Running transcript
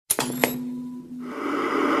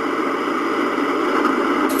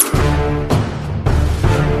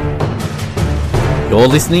You're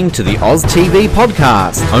listening to the Oz TV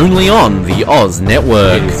podcast, only on the Oz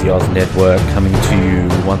Network. It is the Oz Network coming to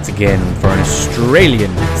you once again for an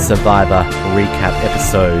Australian Survivor recap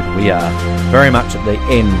episode. We are very much at the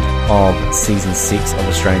end of Season 6 of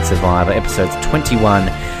Australian Survivor. Episodes 21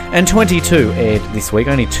 and 22 aired this week.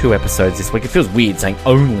 Only 2 episodes this week. It feels weird saying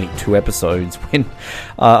only 2 episodes when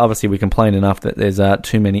obviously we complain enough that there's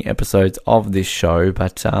too many episodes of this show.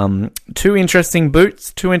 But 2 interesting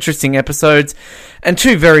boots, 2 interesting episodes, and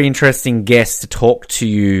 2 very interesting guests to talk to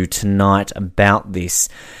you tonight about this.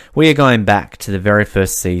 We are going back to the very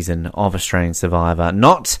first season of Australian Survivor,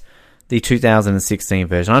 not the 2016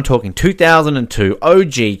 version. I'm talking 2002,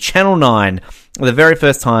 OG, Channel 9, the very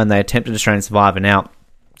first time they attempted Australian Survivor. Now,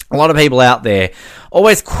 a lot of people out there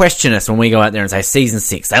always question us when we go out there and say Season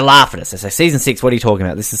 6. They laugh at us. They say, Season 6, what are you talking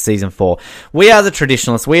about? This is Season 4. We are the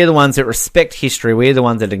traditionalists. We are the ones that respect history. We are the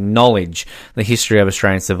ones that acknowledge the history of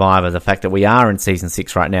Australian Survivor, the fact that we are in Season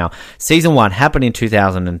 6 right now. Season 1 happened in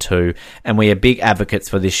 2002, and we are big advocates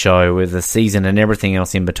for this show with the season and everything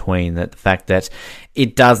else in between. That the fact that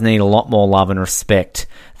it does need a lot more love and respect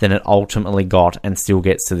than it ultimately got and still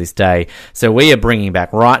gets to this day. So we are bringing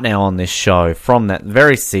back right now on this show from that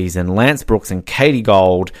very season, Lance Brooks and Katie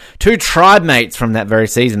Gold, 2 tribe mates from that very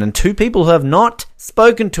season, and 2 people who have not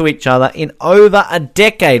spoken to each other in over a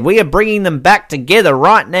decade. We are bringing them back together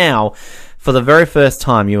right now. For the very first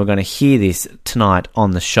time, you are going to hear this tonight on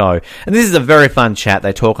the show. And this is a very fun chat.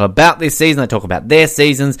 They talk about this season. They talk about their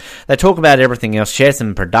seasons. They talk about everything else. Share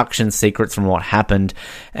some production secrets from what happened.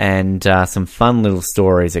 And some fun little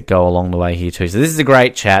stories that go along the way here too. So this is a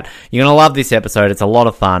great chat. You're going to love this episode. It's a lot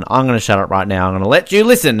of fun. I'm going to shut up right now. I'm going to let you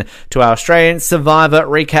listen to our Australian Survivor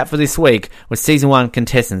recap for this week with Season 1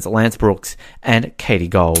 contestants Lance Brooks and Katie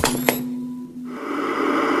Gold.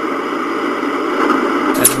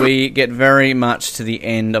 As we get very much to the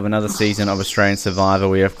end of another season of Australian Survivor,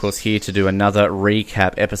 we are, of course, here to do another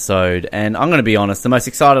recap episode. And I'm going to be honest, the most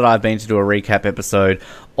excited I've been to do a recap episode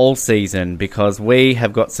all season because we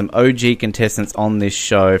have got some OG contestants on this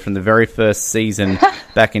show from the very first season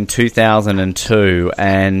back in 2002.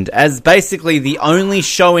 And as basically the only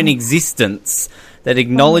show in existence that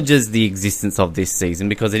acknowledges the existence of this season,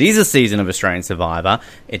 because it is a season of Australian Survivor,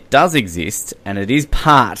 it does exist, and it is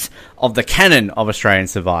part of the canon of Australian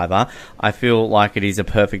Survivor. I feel like it is a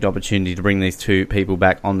perfect opportunity to bring these 2 people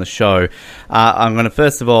back on the show. I'm going to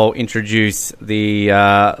first of all introduce the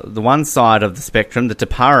one side of the spectrum, the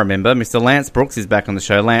Tapara member. Mr. Lance Brooks is back on the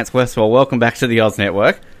show. Lance, first of all, welcome back to the Oz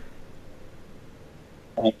Network.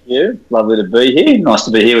 Thank you. Lovely to be here. Nice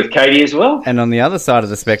to be here with Katie as well. And on the other side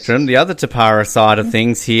of the spectrum, the other Tapara side of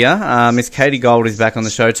things here, Miss Katie Gold is back on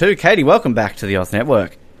the show too. Katie, welcome back to the Oz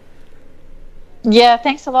Network. Yeah,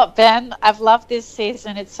 thanks a lot, Ben. I've loved this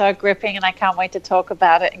season. It's so gripping and I can't wait to talk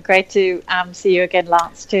about it. And great to see you again,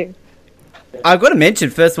 Lance, too. I've got to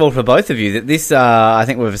mention, first of all, for both of you, that this, I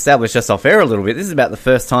think we've established just off air a little bit, this is about the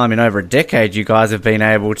first time in over a decade you guys have been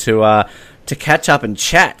able to catch up and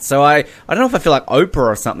chat. So I don't know if I feel like Oprah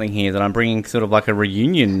or something here, that I'm bringing sort of like a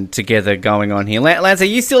reunion together going on here. Lance, are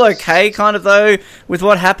you still okay, kind of, though, with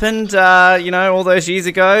what happened, all those years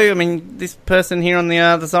ago? I mean, this person here on the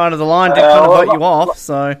other side of the line did kind of vote you off,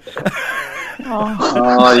 so...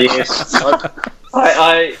 Oh, yes.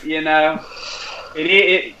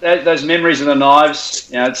 Those memories of the knives,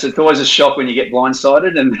 it's always a shock when you get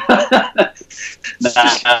blindsided. And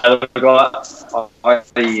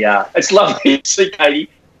it's lovely to see Katie,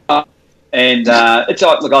 and it's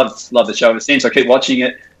like, look, I love the show ever since. I keep watching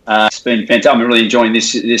it. It's been fantastic. I'm really enjoying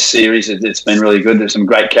this series. It's been really good. There's some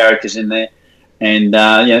great characters in there, and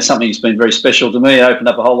something that's been very special to me. It opened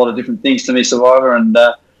up a whole lot of different things to me, Survivor, and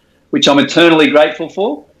which I'm eternally grateful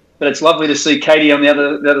for. But it's lovely to see Katie on the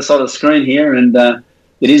other side of the screen here, and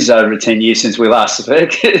it is over 10 years since we last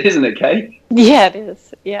spoke, isn't it, Katie? Yeah, it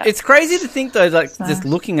is. Yeah, it's crazy to think though, like just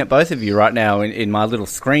looking at both of you right now in my little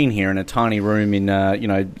screen here in a tiny room in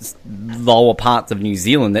lower parts of New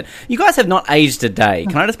Zealand, that you guys have not aged a day.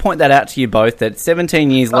 Can I just point that out to you both? That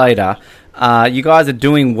 17 years later, you guys are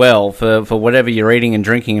doing well for whatever you're eating and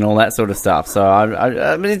drinking and all that sort of stuff. So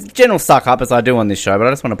I mean, it's general suck up as I do on this show, but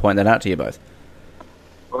I just want to point that out to you both.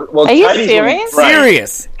 Well, are you Katie's serious?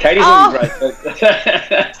 Serious. Katie's looking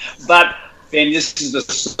great, but Ben, this is the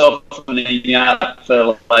softening up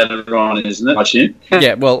for later on, isn't it? I assume.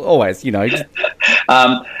 Yeah. Well, always, No, it's.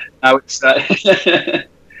 I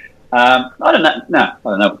don't know. No, I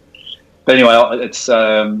don't know. But anyway, it's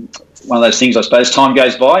one of those things. I suppose time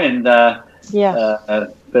goes by, and but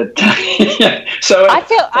so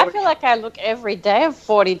I feel like I look every day of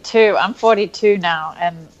 42. I'm 42 now,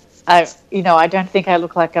 and I don't think I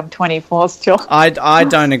look like I'm 24 still. I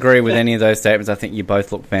don't agree with any of those statements. I think you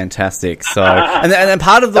both look fantastic. So, and then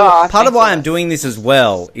part of why I'm doing this as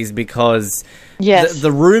well is because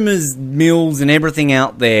the rumours, mills, and everything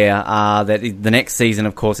out there are that the next season,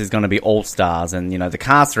 of course, is going to be All Stars, and the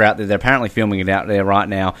cast are out there. They're apparently filming it out there right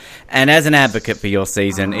now. And as an advocate for your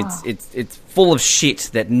season, it's full of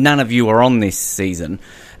shit that none of you are on this season.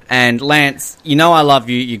 And Lance, I love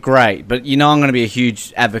you, you're great, but I'm going to be a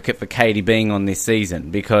huge advocate for Katie being on this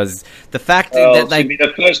season because the fact that they... be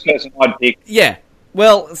the first person I'd pick. Yeah.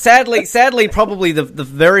 Well, sadly, probably the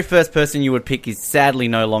very first person you would pick is sadly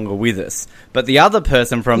no longer with us. But the other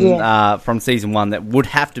person from season 1 that would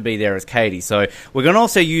have to be there is Katie. So we're going to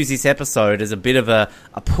also use this episode as a bit of a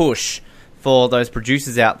push for those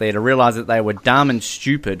producers out there to realise that they were dumb and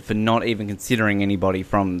stupid for not even considering anybody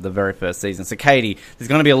from the very first season. So, Katie, there's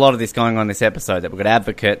going to be a lot of this going on in this episode that we're going to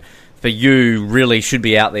advocate for you really should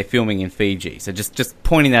be out there filming in Fiji. So just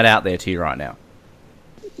pointing that out there to you right now.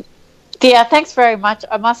 Yeah, thanks very much.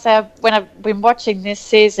 I must say, when I've been watching this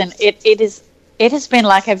season, it has been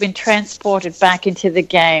like I've been transported back into the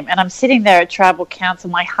game, and I'm sitting there at Tribal Council.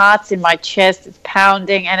 My heart's in my chest; it's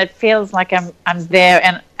pounding, and it feels like I'm there.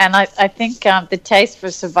 And I think the taste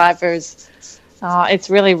for Survivor is it's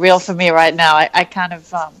really real for me right now. I kind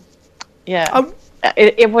of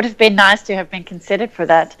it would have been nice to have been considered for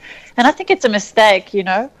that, and I think it's a mistake,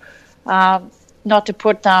 not to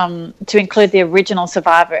put to include the original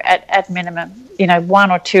Survivor at minimum,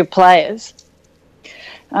 1 or 2 players.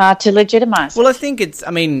 To legitimise. Well, I think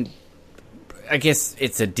I guess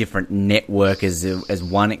it's a different network as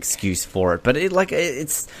one excuse for it, but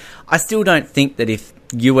I still don't think that if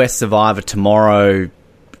US Survivor Tomorrow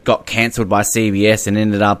got cancelled by CBS and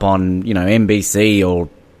ended up on NBC or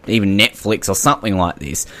even Netflix or something like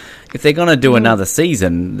this, if they're going to do another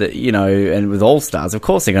season, and with All Stars, of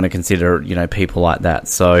course they're going to consider, people like that.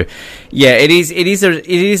 So, yeah, it is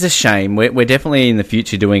a shame. We're definitely in the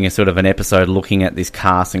future doing a sort of an episode looking at this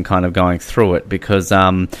cast and kind of going through it because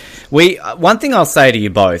one thing I'll say to you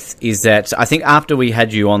both is that I think after we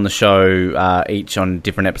had you on the show each on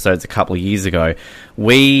different episodes a couple of years ago,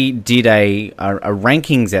 we did a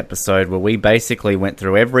rankings episode where we basically went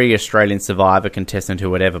through every Australian Survivor contestant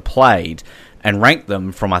who had ever played and ranked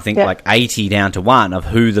them from, I think, like 80 down to 1 of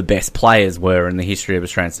who the best players were in the history of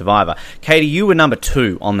Australian Survivor. Katie, you were number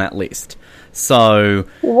 2 on that list. So,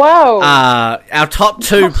 whoa! Our top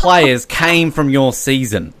 2 players came from your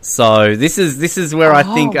season. So this is where I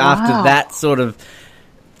think after that sort of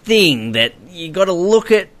thing that you got to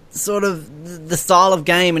look at sort of the style of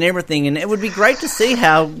game and everything, and it would be great to see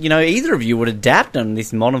how either of you would adapt on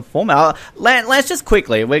this modern format. Lance, just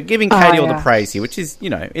quickly, we're giving Katie all the praise here, which is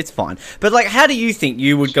it's fine. But how do you think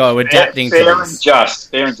you would go adapting to this?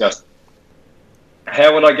 Fair and just.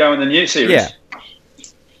 How would I go in the new series? Yeah.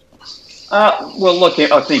 Well, look,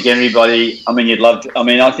 I think everybody. I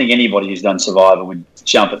think anybody who's done Survivor would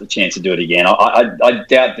jump at the chance to do it again. I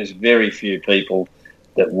doubt there's very few people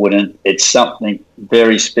that wouldn't. It's something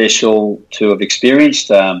very special to have experienced.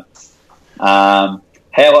 How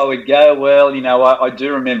I would go, well, I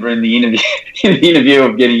do remember in the interview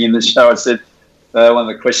of getting in the show, I said one of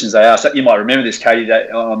the questions they asked. You might remember this, Katie,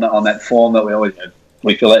 on that form that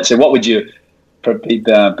we fill out. Said, what would you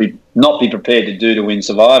not be prepared to do to win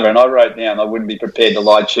Survivor? And I wrote down I wouldn't be prepared to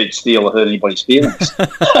lie, cheat, steal, or hurt anybody's feelings.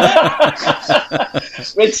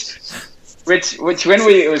 Which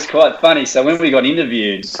it was quite funny. So when we got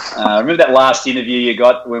interviewed, remember that last interview you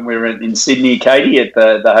got when we were in Sydney, Katie, at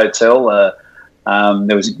the hotel?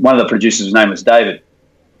 There was one of the producers, his name was David.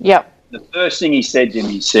 Yep. The first thing he said to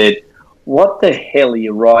me, he said, "What the hell are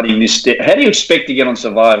you writing this down? How do you expect to get on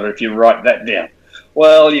Survivor if you write that down?"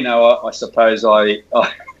 Well, I suppose I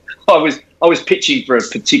was pitching for a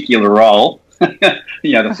particular role,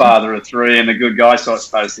 the father of 3 and the good guy, so I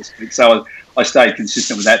suppose to speak. So I stayed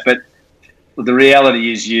consistent with that, but the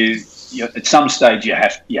reality is, you at some stage you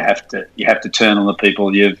have to turn on the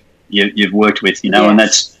people you've worked with, and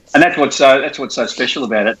that's what's so special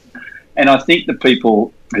about it. And I think the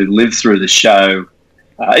people who live through the show,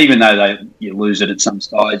 even though you lose it at some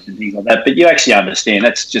stage and things like that, but you actually understand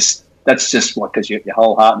that's just what, because you have your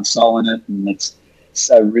whole heart and soul in it, and it's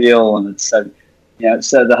so real, and it's so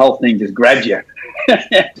so the whole thing just grabs you.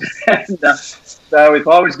 And, so if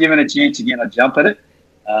I was given a chance again, I'd jump at it.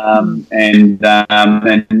 and it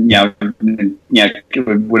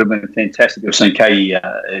wowould have been fantastic to have seen Katie.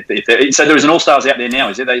 So there is an All Stars out there now,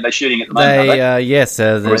 is it? They're shooting at the moment. Yes.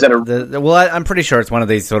 Well, I'm pretty sure it's one of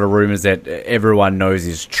these sort of rumors that everyone knows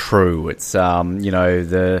is true. It's there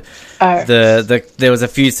was a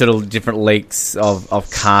few sort of different leaks of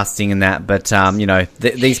casting and that, but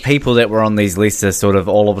these people that were on these lists are sort of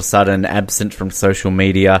all of a sudden absent from social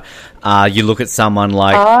media. You look at someone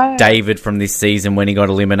like David from this season when he got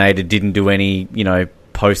eliminated, didn't do any,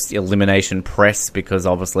 post-elimination press because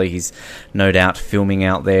obviously he's no doubt filming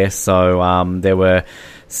out there. So there were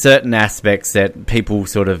certain aspects that people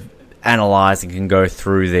sort of analyse and can go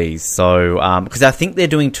through these. So because I think they're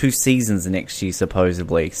doing 2 seasons next year,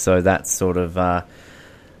 supposedly. So that's sort of... I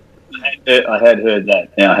had heard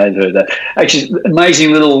that. Yeah, I had heard that. Actually,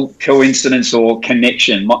 amazing little coincidence or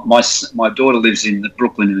connection. My daughter lives in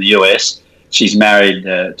Brooklyn in the US. She's married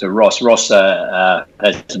to Ross. Ross has a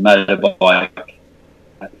motorbike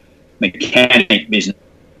mechanic business,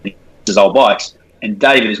 his old bikes, and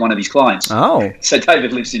David is one of his clients. Oh, so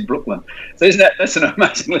David lives in Brooklyn. So that's an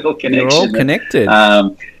amazing little connection. You're all connected.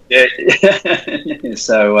 Yeah.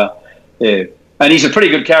 So yeah. And he's a pretty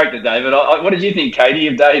good character, David. What did you think, Katie,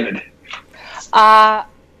 of David?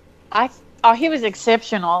 He was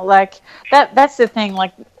exceptional. Like that's the thing.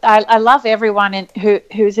 Like I love everyone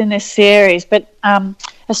who's in this series, but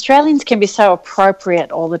Australians can be so appropriate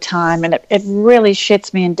all the time, and it really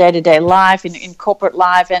shits me in day-to-day life, in corporate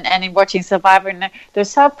life, and in watching Survivor. And they're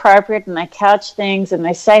so appropriate, and they couch things, and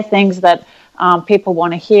they say things that people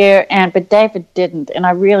want to hear. But David didn't, and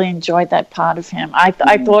I really enjoyed that part of him. I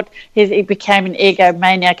thought he became an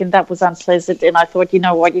egomaniac, and that was unpleasant. And I thought, you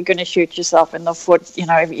know what, you're going to shoot yourself in the foot,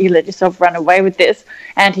 if you let yourself run away with this.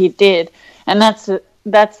 And he did, and that's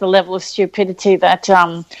the level of stupidity that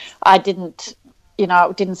I didn't.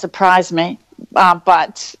 It didn't surprise me,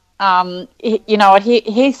 but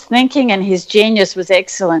his thinking and his genius was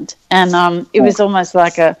excellent, and it was almost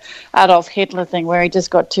like a Adolf Hitler thing where he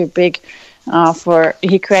just got too big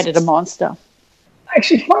he created a monster.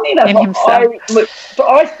 Actually, funny enough,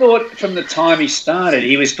 I thought from the time he started,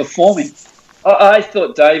 he was performing. I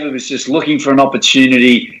thought David was just looking for an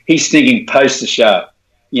opportunity. He's thinking post the show.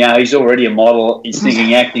 He's already a model. He's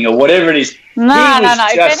thinking acting or whatever it is. No.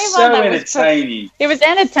 Just so entertaining. It was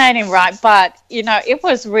entertaining, right? But it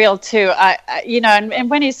was real too. And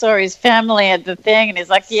when he saw his family at the thing, and he's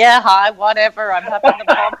like, "Yeah, hi, whatever. I'm having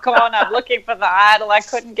the popcorn. I'm looking for the idol. I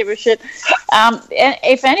couldn't give a shit." And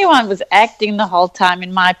if anyone was acting the whole time,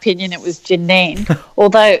 in my opinion, it was Janine.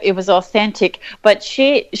 Although it was authentic, but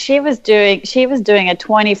she was doing a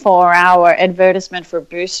 24-hour advertisement for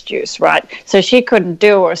Boost Juice, right? So she couldn't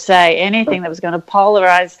do or say anything that was going to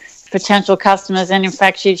polarize potential customers, and in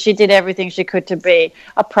fact she did everything she could to be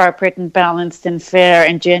appropriate and balanced and fair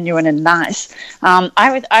and genuine and nice.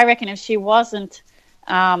 I reckon if she wasn't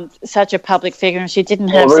such a public figure and she didn't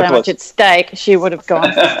have so much at stake, she would have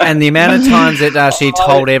gone. And the amount of times that she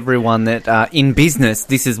told everyone that in business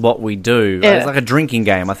this is what we do. Yeah. It's like a drinking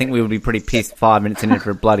game. I think we would be pretty pissed 5 minutes into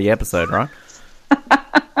a bloody episode, right?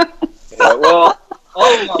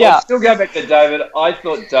 I'll still go back to David. I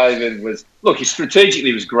thought David was... Look, he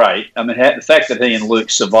strategically was great. I mean, the fact that he and Luke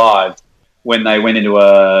survived when they went into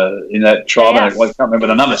in that trial, I can't remember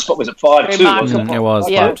the number. Was it 5-2? Wasn't it? It was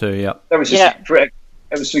 5-2, yeah. That was just it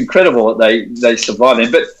was incredible that they survived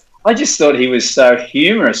him. But I just thought he was so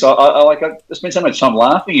humorous. I spent so much time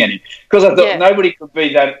laughing at him because I thought nobody could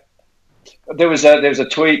be that... There was a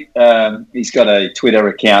tweet. He's got a Twitter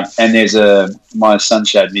account, and my son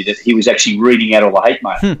showed me that he was actually reading out all the hate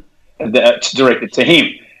mail directed to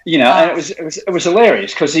him. And it was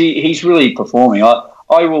hilarious because he's really performing.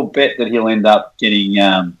 I will bet that he'll end up getting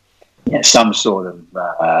some sort of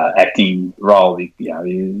acting role. I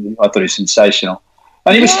thought he was sensational,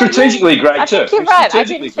 and he was strategically great too. I think you're right. I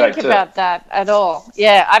didn't think about that at all.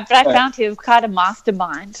 Yeah, I found he was kind of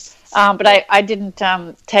mastermind. But I didn't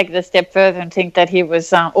take it a step further and think that he was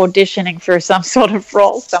auditioning for some sort of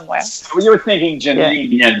role somewhere. Well, you were thinking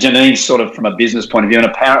Janine, Janine's sort of from a business point of view, and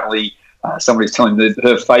apparently somebody's telling me that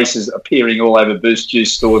her face is appearing all over Boost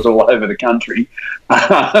Juice stores all over the country.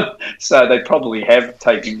 So they probably have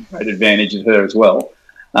taken great advantage of her as well.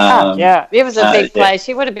 It was a big play.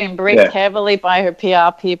 She would have been briefed heavily by her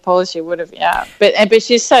PR people. She would have, But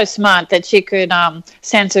she's so smart that she could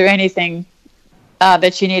censor anything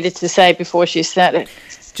that she needed to say before she said it.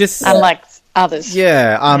 Just unlike others.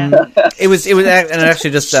 Yeah, it was, and it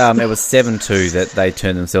actually just it was 7-2 that they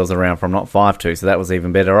turned themselves around from, not 5-2, so that was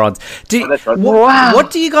even better odds. That's right. Wow!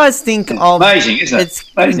 What do you guys think of? Amazing, isn't it?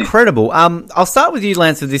 It's amazing. Incredible. I'll start with you,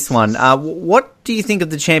 Lance, with this one. What do you think of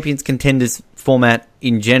the Champions Contenders format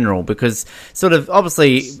in general? Because sort of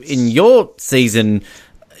obviously in your season,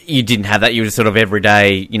 you didn't have that. You were just sort of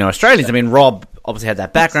everyday, Australians. I mean, Rob obviously had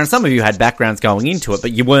that background. Some of you had backgrounds going into it,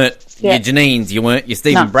 but you weren't your Janines, you weren't your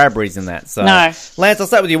Stephen Bradburys and that. So, no. Lance, I'll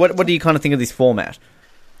start with you. What do you kind of think of this format?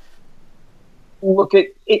 Look,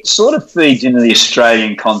 it sort of feeds into the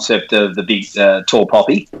Australian concept of the big tall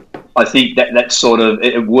poppy. I think that sort of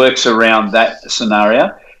it works around that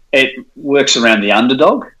scenario. It works around the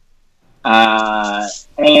underdog, and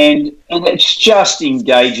it's just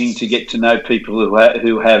engaging to get to know people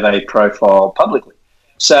who have a profile publicly.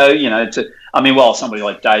 So while somebody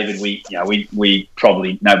like David, we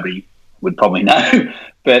probably nobody would probably know,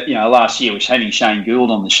 but last year having Shane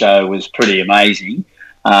Gould on the show was pretty amazing.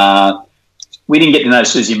 We didn't get to know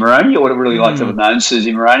Susie Moroney. I would have really liked to have known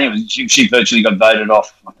Susie Moroney. She virtually got voted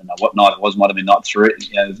off. I don't know what night it was. Might have been night 3,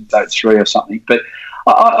 vote 3 or something. But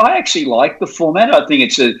I actually like the format. I think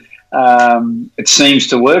it seems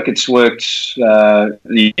to work. It's worked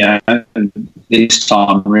this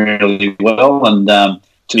time really well. And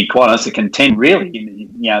to be quite honest, the contend really,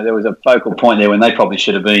 there was a focal point there when they probably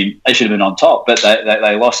should have been on top, but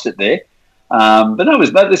they lost it there. But no,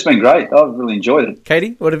 it's been great. I've really enjoyed it.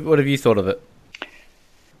 Katie, what have you thought of it?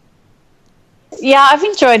 Yeah, I've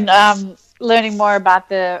enjoyed learning more about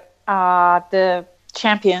the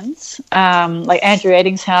champions, like Andrew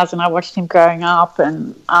Eddingshausen. I watched him growing up,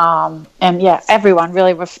 and everyone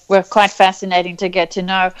really were quite fascinating to get to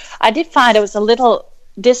know. I did find it was a little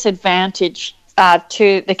disadvantage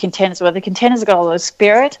to the contenders, where the contenders got a lot of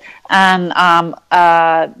spirit, and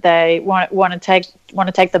they want to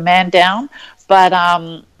take the man down, but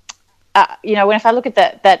if I look at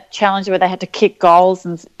that challenge where they had to kick goals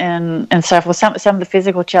and so forth, some of the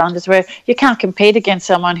physical challenges where you can't compete against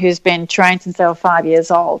someone who's been trained since they were 5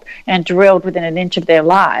 years old and drilled within an inch of their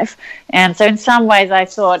life. And so in some ways I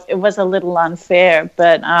thought it was a little unfair,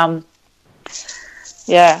 but I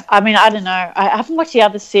don't know. I haven't watched the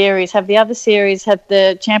other series. Have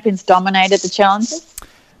the champions dominated the challenges?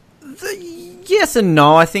 Yes and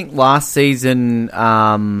no. I think last season,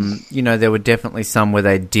 there were definitely some where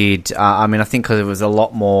they did. I think because it was a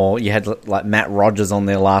lot more, you had like Matt Rogers on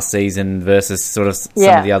there last season versus sort of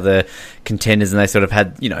some of the other contenders, and they sort of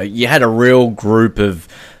had, you had a real group of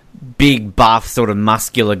big, buff, sort of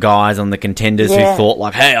muscular guys on the contenders who thought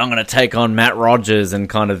like, hey, I'm going to take on Matt Rogers, and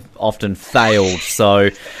kind of often failed.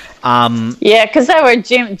 So... because they were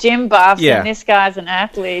gym buffs, and this guy's an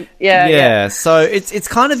athlete. So it's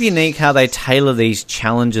kind of unique how they tailor these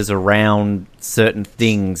challenges around certain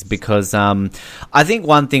things, because I think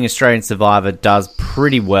one thing Australian Survivor does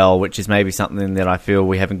pretty well, which is maybe something that I feel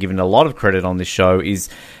we haven't given a lot of credit on this show, is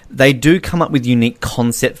they do come up with unique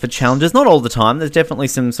concept for challenges. Not all the time. There's definitely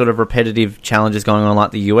some sort of repetitive challenges going on,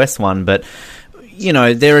 like the US one, but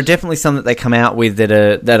there are definitely some that they come out with that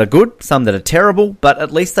are good, some that are terrible, but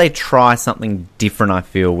at least they try something different, I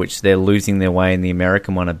feel, which they're losing their way in the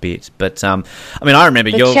American one a bit. But, I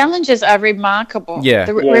remember the challenges are remarkable. Yeah,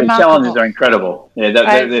 the challenges are incredible. Yeah,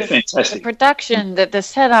 they're fantastic. The production, the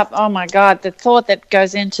setup, oh my God, the thought that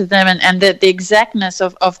goes into them, and the exactness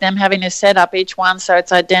of them having to set up each one so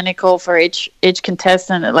it's identical for each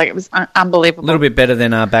contestant. It was unbelievable. A little bit better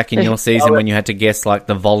than back in your season when you had to guess like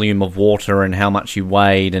the volume of water and how much you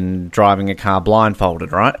weighed and driving a car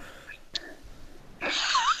blindfolded, right?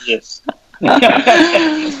 Yes. But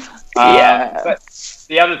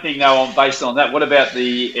the other thing, though, based on that, what about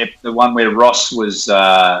the one where Ross was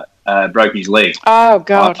broke his leg? Oh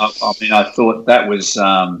God! I thought that was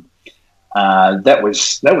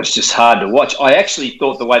just hard to watch. I actually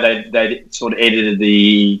thought the way they sort of edited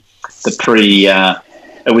the pre.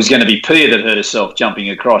 It was going to be Pia that hurt herself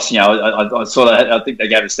jumping across. I think they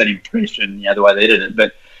gave us that impression, the way they did it.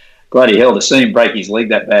 But bloody hell, to see him break his leg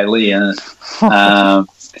that badly, and to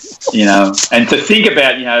think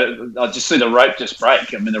about, I just see the rope just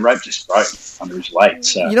break. I mean, the rope just broke under his leg.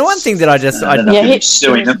 So one thing that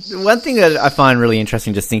one thing that I find really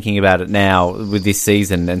interesting, just thinking about it now with this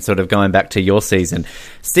season and sort of going back to your season,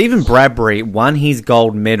 Stephen Bradbury won his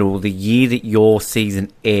gold medal the year that your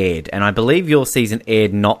season aired, and I believe your season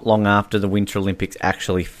aired not long after the Winter Olympics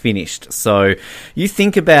actually finished. So you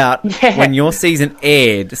think about when your season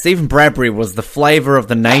aired, Stephen Bradbury was the flavour of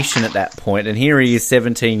the nation at that point, and here he is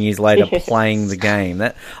 17 years later playing the game.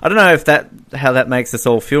 That I don't know if how that makes us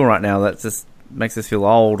all feel right now. That's just makes us feel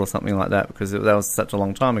old or something like that because that was such a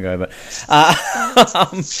long time ago. But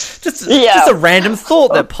just a random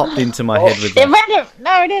thought that popped into my head with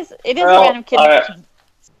that. It is a random connection.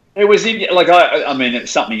 It was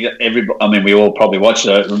it's something that we all probably watched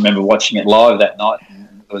it. I remember watching it live that night.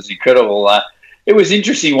 And it was incredible. It was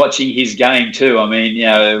interesting watching his game too.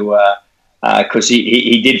 Because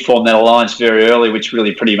he did form that alliance very early, which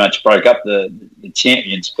really pretty much broke up the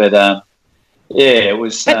champions. But it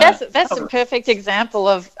was. But that's a perfect example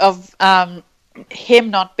of him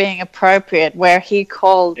not being appropriate, where he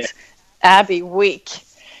called Abby weak.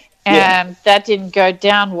 And that didn't go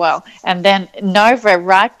down well. And then Nova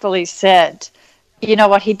rightfully said, you know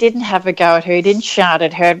what, he didn't have a go at her. He didn't shout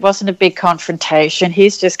at her. It wasn't a big confrontation.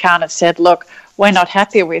 He's just kind of said, look, we're not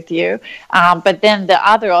happy with you. But then the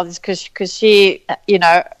other others, because she,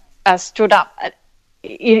 stood up.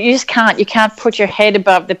 You just can't. You can't put your head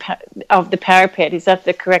above the parapet. Is that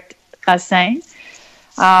the correct saying?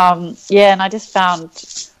 And I just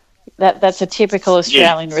found that's a typical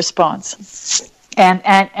Australian response. And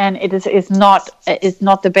it's not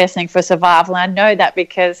the best thing for Survivor. And I know that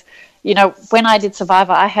because, when I did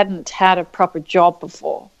Survivor, I hadn't had a proper job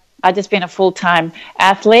before. I'd just been a full-time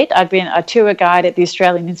athlete. I'd been a tour guide at the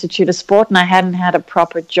Australian Institute of Sport, and I hadn't had a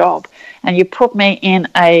proper job. And you put me in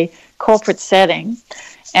a corporate setting,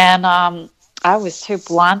 and I was too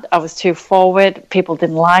blunt. I was too forward. People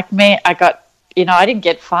didn't like me. I didn't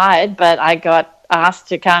get fired, but I got asked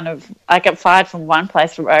to I got fired from one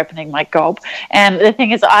place for opening my gob. And the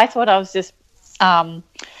thing is, I thought I was just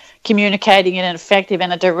communicating in an effective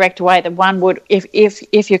and a direct way that one would,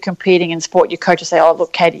 if you're competing in sport, your coach will say, oh,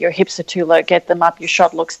 look, Katie, your hips are too low, get them up, your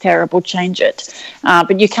shot looks terrible, change it.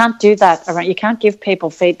 But you can't do that. You can't give people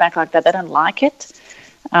feedback like that. They don't like it.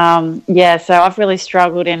 So I've really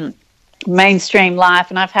struggled in mainstream life,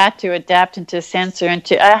 and I've had to adapt and to censor.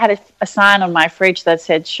 I had a sign on my fridge that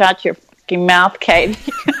said, shut your mouth, Katie,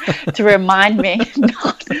 to remind me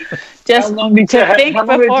not just to think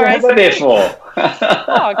before I speak.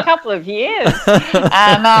 A couple of years.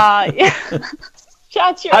 And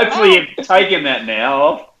shut your Hopefully mouth. You've taken that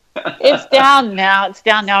now. It's down now,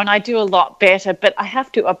 and I do a lot better, but I have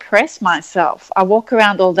to oppress myself. I walk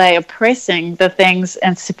around all day oppressing the things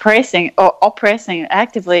and suppressing or oppressing,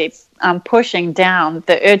 actively pushing down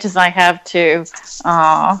the urges I have to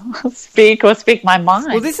speak my mind.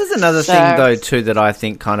 Well, this is another thing, though, too, that I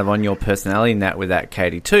think kind of on your personality with that,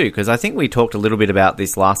 Katie, too, because I think we talked a little bit about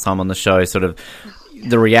this last time on the show, sort of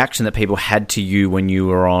the reaction that people had to you when you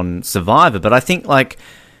were on Survivor. But I think,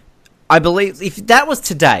 I believe if that was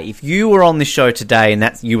today, if you were on this show today and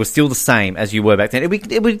you were still the same as you were back then, it would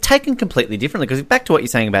be taken completely differently. Because back to what you're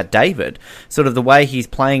saying about David, sort of the way he's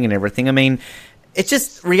playing and everything, I mean, it's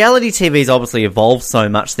just reality TV's obviously evolved so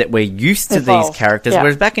much that we're used to these characters,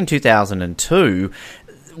 whereas back in 2002,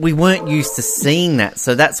 we weren't used to seeing that.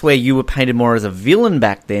 So that's where you were painted more as a villain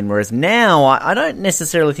back then, whereas now I don't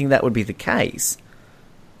necessarily think that would be the case.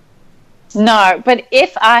 No, but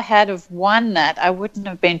if I had have won that, I wouldn't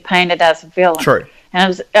have been painted as a villain. True. And it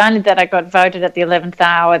was only that I got voted at the 11th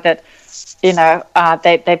hour that,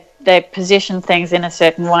 they positioned things in a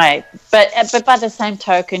certain way. But by the same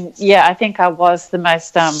token, I think I was the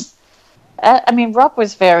most... Rob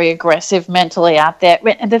was very aggressive mentally out there.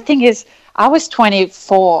 And the thing is, I was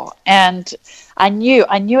 24 and I knew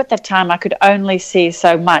at that time I could only see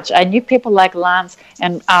so much. I knew people like Lance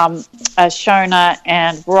and Shona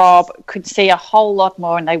and Rob could see a whole lot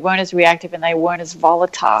more, and they weren't as reactive and they weren't as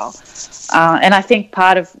volatile. And I think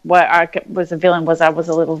part of what I was a villain was I was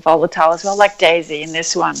a little volatile as well, like Daisy in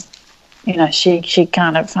this one. She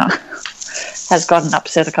kind of has gotten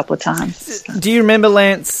upset a couple of times. Do you remember,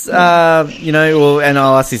 Lance, and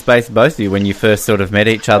I'll ask this both of you, when you first sort of met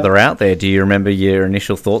each other out there, do you remember your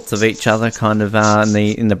initial thoughts of each other kind of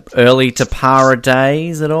in the early Tapara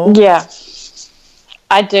days at all? Yeah.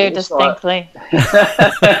 I do, distinctly. Who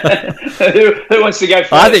wants to go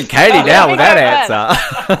first? I think Katie now with that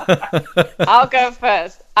answer. I'll go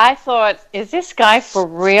first. I thought, is this guy for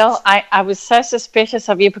real? I was so suspicious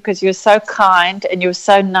of you because you were so kind and you were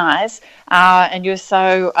so nice and you were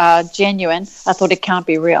so genuine. I thought it can't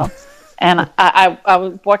be real. And I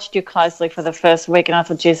watched you closely for the first week and I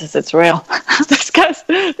thought, Jesus, it's real. This guy's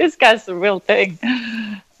the real thing,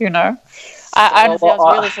 I honestly, I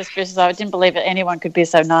was really suspicious. I didn't believe that anyone could be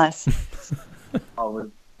so nice. I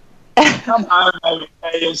would come home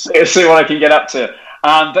and see what I can get up to.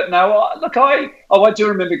 But no, look, I do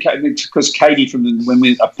remember because Katie when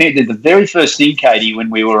we did the very first thing, Katie, when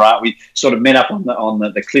we sort of met up on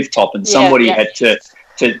the cliff top, and somebody had to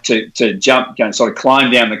jump, sort of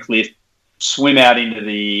climb down the cliff, swim out into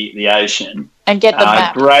the ocean, and get the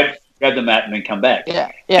map. grab the mat, and then come back.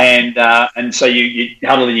 Yeah, yeah. And so you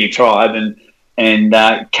huddle in your tribe, and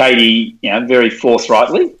Katie, very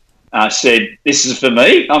forthrightly said, "This is for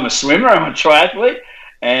me. I'm a swimmer. I'm a triathlete,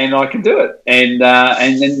 and I can do it." And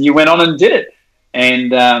then you went on and did it.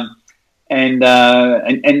 And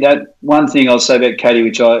one thing I'll say about Katie,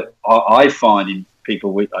 which I find in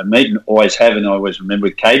people I meet and always have, and I always remember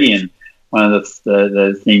with Katie, and one of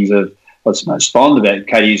the things of what's most fond about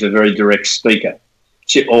Katie is a very direct speaker.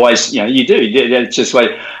 She always, you do. It's just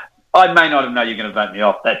like, I may not have known you're going to vote me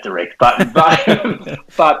off that direct, but but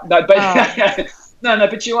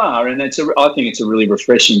you are, and I think it's a really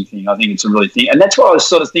refreshing thing. I think it's a really thing, and that's what I was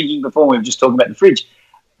sort of thinking before we were just talking about the fridge.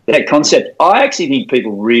 That concept, I actually think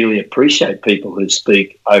people really appreciate people who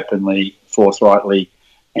speak openly, forthrightly,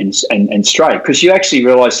 and straight, because you actually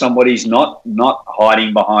realise somebody's not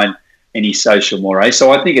hiding behind any social moray.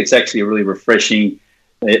 So I think it's actually a really refreshing,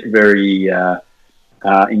 very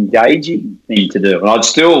engaging thing to do. And I'd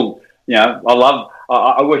still,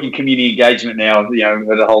 I work in community engagement now, with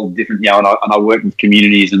a whole different, and I work with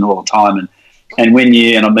communities and all the time. And when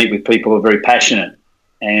I meet with people who are very passionate,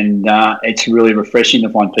 and it's really refreshing to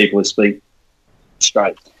find people who speak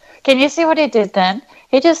straight. Can you see what he did then?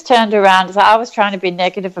 He just turned around. So I was trying to be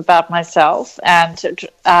negative about myself and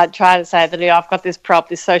try to say that I've got this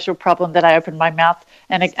social problem that I open my mouth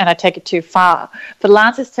and I take it too far. But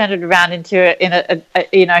Lance has turned it around into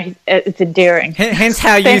it's endearing. Hence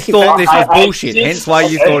how you thought this was bullshit. Hence why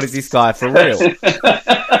you thought, is this guy for real?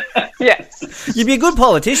 Yeah. You'd be a good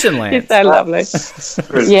politician, Lance. He's so lovely.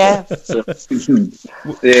 Yeah.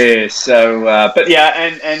 Yeah. So, but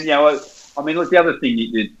yeah, and I mean, look, the other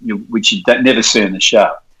thing which you never see in the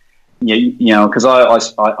show, because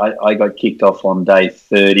I got kicked off on day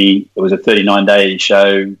 30. It was a 39-day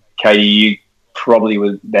show. Katie, you probably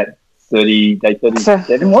was that 30, day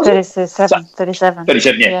 37, was it? 37.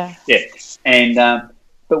 37, yeah. And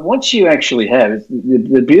but once you actually have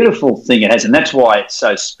the beautiful thing it has, and that's why it's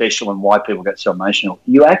so special and why people get so emotional.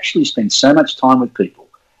 You actually spend so much time with people,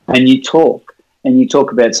 and you talk. And you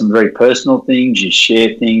talk about some very personal things, you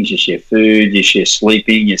share food, you share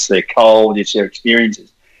sleeping, you share cold, you share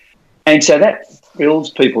experiences. And so that builds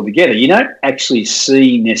people together. You don't actually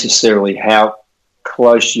see necessarily how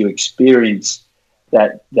close you experience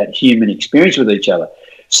that human experience with each other.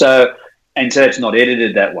 So it's not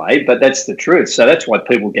edited that way, but that's the truth. So that's why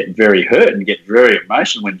people get very hurt and get very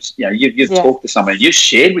emotional when you've talked to somebody, you've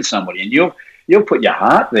shared with somebody, and you'll put your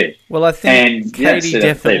heart there. Well, I think Katie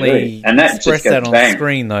definitely expressed that on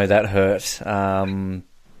screen, though. That hurt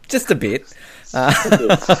just a bit.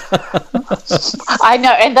 I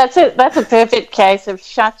know, and that's a perfect case of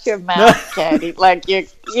shut your mouth, Katie. Like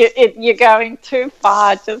you're going too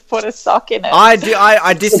far. Just put a sock in it. I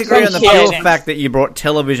disagree on the pure fact that you brought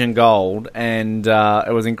television gold, and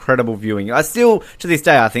it was incredible viewing. I still, to this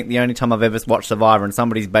day, I think the only time I've ever watched Survivor and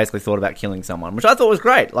somebody's basically thought about killing someone, which I thought was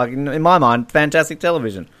great. Like in my mind, fantastic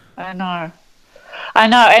television. I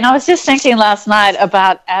know, and I was just thinking last night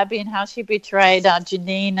about Abby and how she betrayed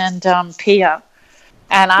Janine and Pia.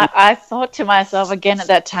 And I thought to myself again at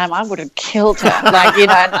that time, I would have killed her.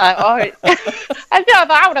 I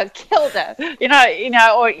would have killed her.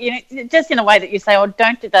 Or just in a way that you say, "Oh,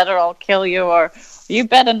 don't do that, or I'll kill you," or "You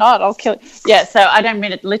better not, I'll kill you." Yeah. So I don't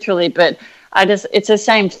mean it literally, but it's the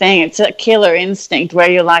same thing. It's a killer instinct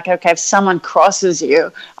where you're like, okay, if someone crosses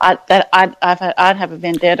you, I'd have a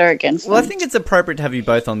vendetta against them. Well, I think it's appropriate to have you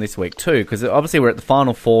both on this week too, because obviously we're at the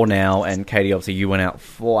final four now, and Katie, obviously you went out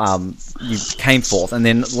you came fourth, and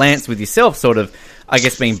then Lance with yourself sort of, I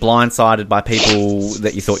guess, being blindsided by people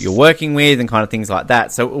that you thought you were working with and kind of things like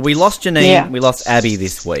that. So we lost Janine, we lost Abby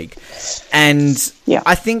this week, and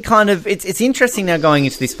I think kind of it's interesting now going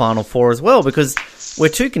into this final four as well, because we're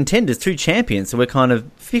two contenders, two champions, so we're kind of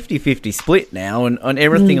 50-50 split now, and on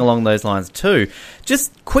everything along those lines too.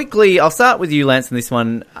 Just quickly, I'll start with you, Lance, on this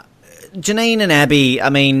one. Janine and Abby, I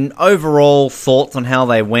mean, overall thoughts on how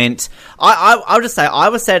they went. I'll just say, I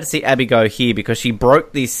was sad to see Abby go here because she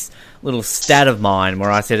broke this little stat of mine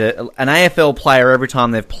where I said an AFL player, every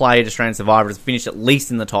time they've played Australian Survivor, has finished at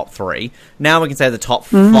least in the top 3. Now we can say the top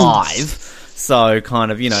 5. So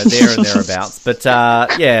kind of, there and thereabouts. But,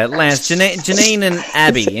 Lance, Janine and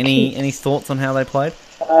Abby, any thoughts on how they played?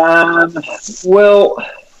 Well,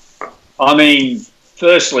 I mean,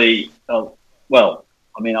 firstly, I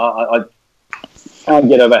can't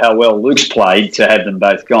get over how well Luke's played to have them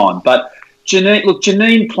both gone. But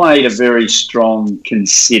Janine played a very strong,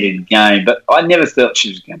 considered game, but I never thought she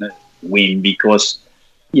was going to win because,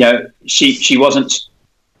 she wasn't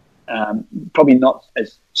probably not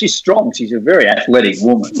as... She's strong. She's a very athletic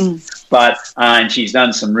woman, but and she's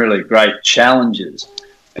done some really great challenges.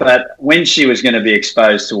 But when she was going to be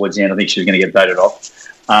exposed towards the end, I think she was going to get voted off.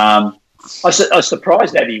 I was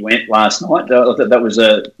surprised Abby went last night. I thought that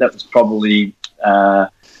was probably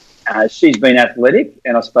she's been athletic,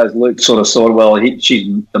 and I suppose Luke sort of saw, well,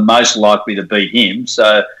 she's the most likely to beat him,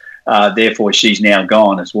 so therefore she's now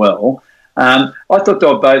gone as well. I thought they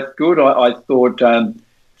were both good. I thought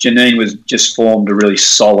Janine was just formed a really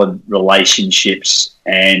solid relationships,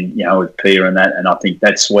 and with Pia and that, and I think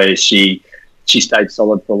that's where she stayed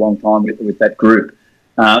solid for a long time with that group.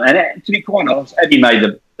 And to be quite honest, Abby made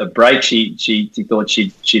the break. She thought she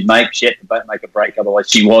had to make a break, otherwise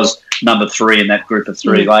she was number 3 in that group of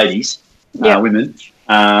 3 ladies, women,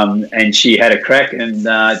 and she had a crack and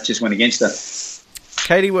just went against her.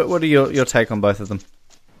 Katie, what are your take on both of them?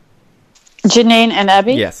 Janine and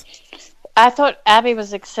Abby? Yes. I thought Abby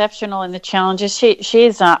was exceptional in the challenges.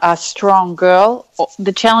 She's a strong girl.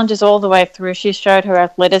 The challenges all the way through, she showed her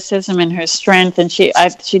athleticism and her strength, and she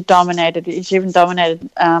dominated. She even dominated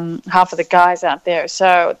half of the guys out there.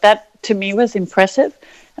 So that, to me, was impressive.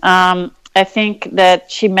 I think that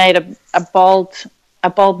she made a bold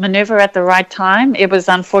maneuver at the right time. It was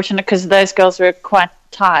unfortunate because those girls were quite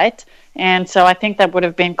tight, and so I think that would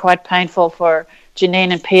have been quite painful for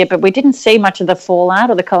Janine and Pia, but we didn't see much of the fallout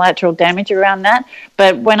or the collateral damage around that.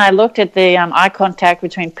 But when I looked at the eye contact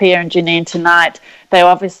between Pia and Janine tonight, they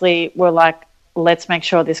obviously were like, let's make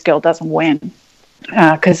sure this girl doesn't win.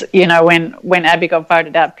 Because, when Abby got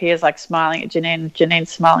voted out, Pia's like smiling at Janine, and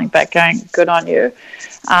Janine's smiling back going, good on you.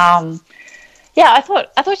 I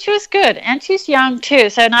thought she was good, and she's young too.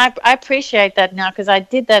 So, and I appreciate that now, because I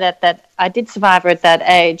did I did Survivor at that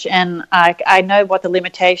age, and I know what the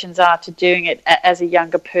limitations are to doing it as a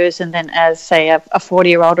younger person than as, say, a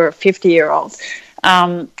 40-year-old or a 50-year-old.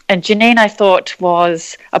 And Janine, I thought,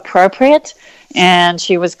 was appropriate, and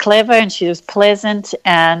she was clever, and she was pleasant,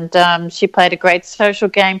 and she played a great social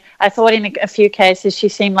game. I thought in a few cases she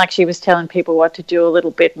seemed like she was telling people what to do a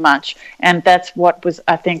little bit much, and that's what was,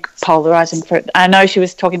 I think, polarizing for it. I know she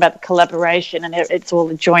was talking about the collaboration and it's all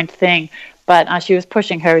a joint thing, but she was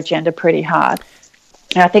pushing her agenda pretty hard.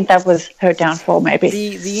 And I think that was her downfall,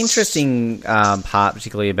 maybe. The interesting part,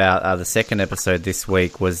 particularly about the second episode this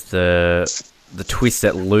week, was the twist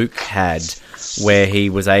that Luke had, where he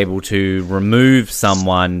was able to remove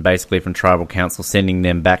someone basically from tribal council, sending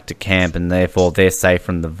them back to camp, and therefore they're safe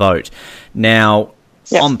from the vote. Now,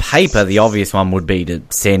 on paper, the obvious one would be to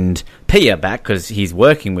send Pia back because he's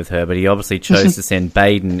working with her, but he obviously chose to send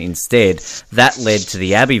Baden instead. That led to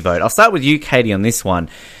the Abby vote. I'll start with you, Katie, on this one.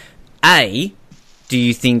 A, do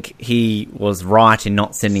you think he was right in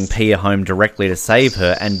not sending Pia home directly to save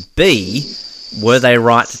her? And B, were they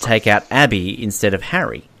right to take out Abby instead of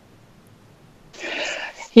Harry?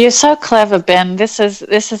 You're so clever, Ben. This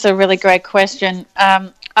is a really great question.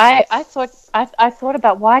 I thought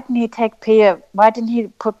about why didn't he take Pia? Why didn't he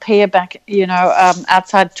put Pia back?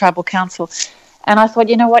 Outside tribal council, and I thought,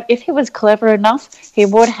 you know what? If he was clever enough, he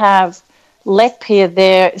would have let Pia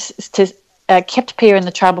there to kept Pia in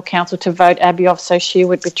the tribal council to vote Abby off, so she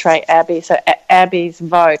would betray Abby. So Abby's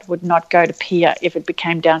vote would not go to Pia if it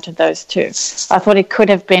became down to those two. I thought it could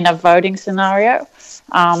have been a voting scenario.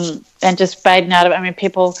 And just Baden out of it. I mean,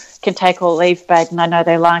 people can take or leave Baden. I know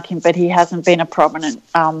they like him, but he hasn't been a prominent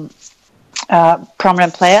player.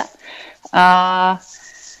 I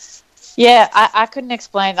couldn't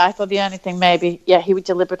explain. I thought the only thing maybe, he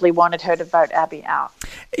deliberately wanted her to vote Abby out.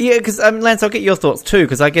 Yeah, because, Lance, I'll get your thoughts too,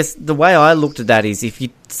 because I guess the way I looked at that is if you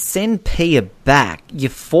send Pia back, you're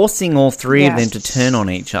forcing all three of them to turn on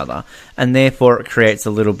each other, and therefore it creates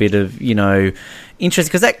a little bit of,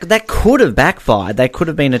 interest, because that could have backfired. They could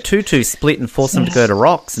have been a 2-2 split and forced them to go to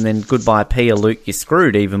rocks, and then goodbye Pia, Luke, you're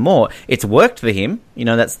screwed even more. It's worked for him.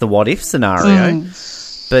 That's the what-if scenario.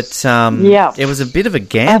 But it was a bit of a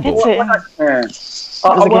gamble.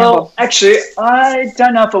 Well, actually, I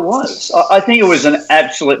don't know if it was. I think it was an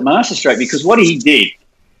absolute masterstroke, because what he did,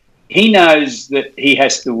 he knows that he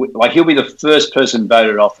has to, he'll be the first person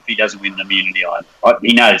voted off if he doesn't win an immunity item.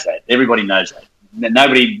 He knows that. Everybody knows that.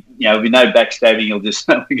 Nobody, with no backstabbing, he'll just,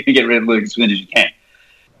 we're going to get rid of Luke as soon as you can.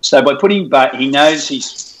 So by putting back, he knows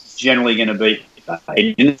he's generally going to beat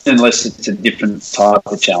Baden unless it's a different type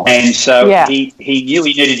of challenge. And so he knew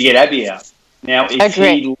he needed to get Abby out. Now, if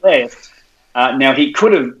he left, now he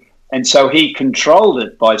could have, and so he controlled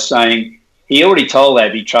it by saying, he already told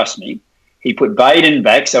Abby, trust me, he put Baden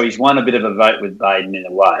back, so he's won a bit of a vote with Baden in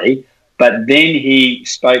a way, but then he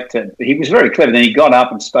was very clever, then he got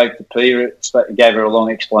up and spoke to Pia, gave her a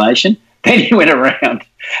long explanation, then he went around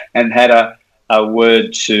and had a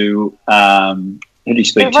word to Who did he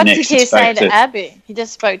speak But to what next? did he say to Abby? He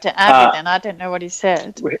just spoke to Abby then. I don't know what he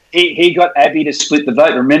said. He got Abby to split the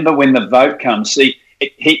vote. Remember when the vote comes? See,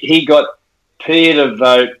 he got Pia to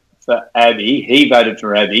vote for Abby. He voted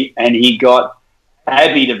for Abby, and he got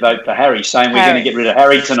Abby to vote for Harry, saying we're going to get rid of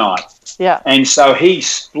Harry tonight. Yeah. And so he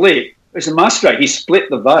split. It was a must-vote. He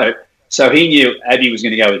split the vote, so he knew Abby was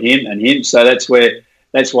going to go with him and him. So that's why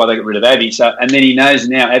they got rid of Abby. So, and then he knows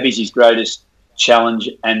now Abby's his greatest challenge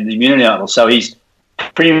and the immunity idol. So he's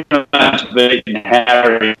pretty much beaten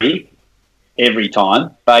Harry every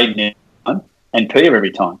time, Baden every time, and Pia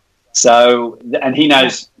every time. So, and he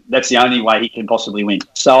knows that's the only way he can possibly win.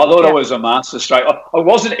 So I thought it was a master stroke. I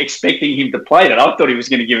wasn't expecting him to play that. I thought he was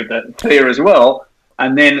going to give it to Pia as well.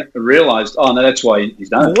 And then realised, oh, no, that's why he's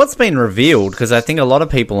done it. Well, what's been revealed, because I think a lot of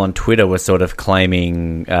people on Twitter were sort of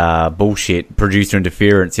claiming bullshit, producer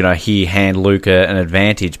interference, he hand Luke an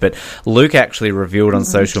advantage. But Luke actually revealed on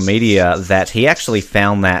social media that he actually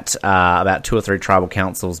found that about 2 or 3 tribal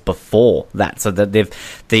councils before that. So that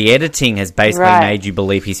the editing has basically made you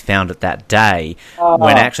believe he's found it that day.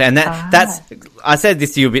 When actually, and that's, I said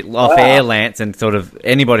this to you a bit off air, Lance, and sort of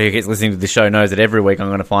anybody who keeps listening to the show knows that every week I'm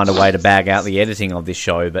going to find a way to bag out the editing of this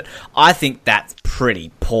show, but I think that's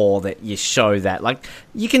pretty poor that you show that. Like,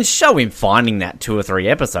 you can show him finding that 2 or 3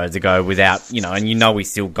 episodes ago without, and he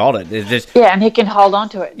still got it. And he can hold on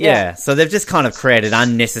to it. Yeah, so they've just kind of created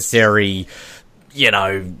unnecessary,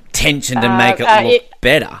 tension to make it look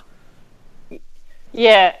better.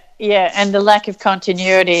 Yeah, and the lack of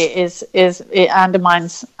continuity it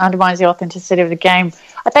undermines the authenticity of the game.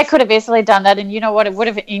 They could have easily done that, and you know what? It would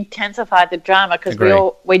have intensified the drama because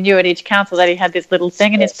we knew at each council that he had this little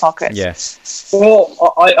thing in his pocket. Yes.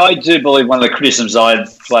 Well, I do believe one of the criticisms I'd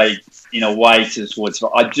played in a way towards.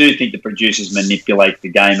 I do think the producers manipulate the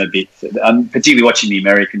game a bit, particularly watching the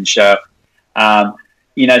American show.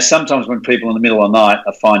 Sometimes when people in the middle of the night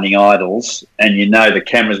are finding idols and the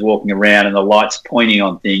camera's walking around and the light's pointing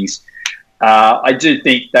on things, I do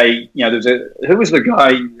think they, who was the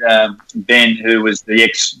guy, Ben, who was the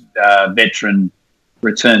ex-veteran,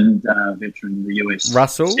 returned veteran of the US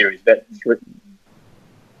Russell? Series.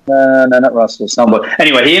 No, not Russell. Somebody.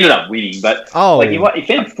 Anyway, he ended up winning, but he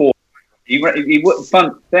found 4. He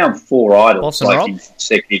found 4 idols in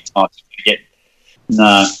consecutive times.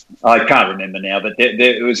 No, I can't remember now, but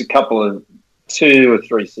there was a couple of 2 or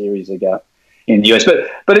 3 series ago in the US.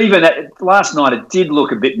 But even last night, it did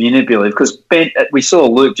look a bit manipulative because we saw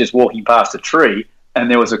Luke just walking past a tree, and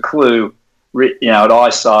there was a clue, at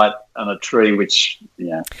eyesight on a tree, which he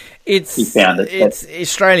found it. It's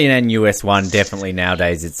Australian and US one definitely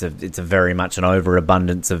nowadays. It's a very much an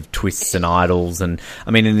overabundance of twists and idols, and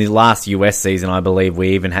I mean in the last US season, I believe we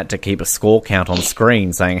even had to keep a score count on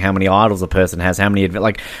screen saying how many idols a person has, how many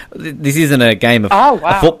this isn't a game of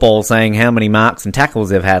football saying how many marks and tackles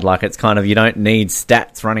they've had. Like, it's kind of, you don't need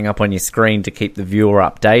stats running up on your screen to keep the viewer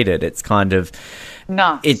updated. It's kind of.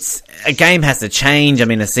 No. It's a game has to change. I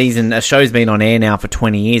mean, a show's been on air now for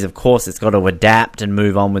 20 years. Of course, it's got to adapt and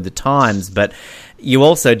move on with the times. But you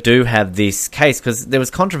also do have this case, because there was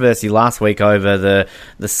controversy last week over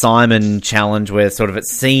the Simon challenge, where sort of it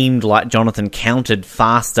seemed like Jonathan counted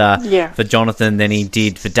faster for Jonathan than he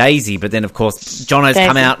did for Daisy. But then, of course, Jono's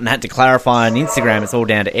come out and had to clarify on Instagram it's all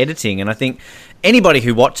down to editing. And I think anybody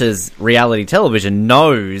who watches reality television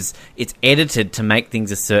knows it's edited to make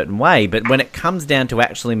things a certain way, but when it comes down to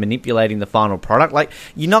actually manipulating the final product, like,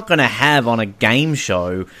 you're not going to have on a game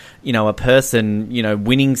show, a person,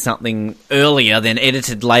 winning something earlier then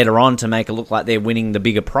edited later on to make it look like they're winning the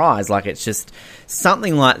bigger prize. Like, it's just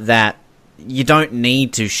something like that. You don't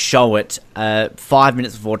need to show it 5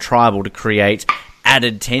 minutes before Tribal to create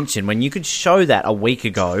added tension when you could show that a week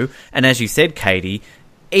ago. And as you said, Katie,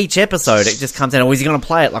 each episode it just comes out, is he going to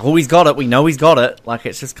play it? Like, he's got it. We know he's got it. Like,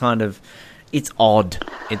 it's just kind of, it's odd.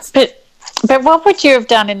 But what would you have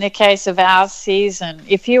done in the case of our season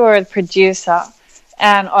if you were a producer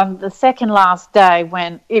and on the second last day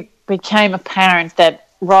when it became apparent that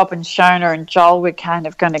Rob and Shona and Joel were kind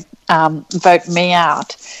of going to vote me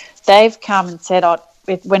out, they've come and said,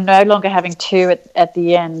 we're no longer having 2 at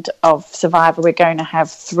the end of Survivor, we're going to have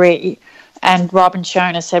 3. And Rob and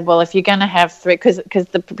Shona said, well, if you're going to have 3, because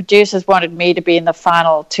the producers wanted me to be in the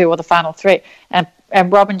final 2 or the final 3, and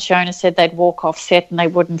Rob and Shona said they'd walk off set and they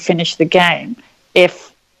wouldn't finish the game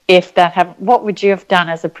if that happened. What would you have done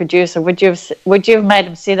as a producer? Would you have made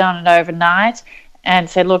them sit on it overnight and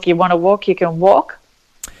said, look, you want to walk, you can walk?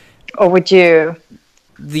 Or would you?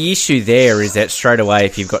 The issue there is that straight away,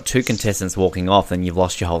 if you've got 2 contestants walking off, then you've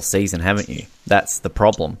lost your whole season, haven't you? That's the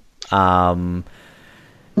problem.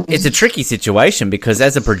 it's a tricky situation because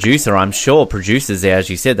as a producer, I'm sure producers there, as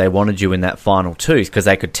you said, they wanted you in that final two because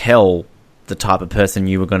they could tell the type of person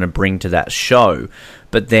you were going to bring to that show.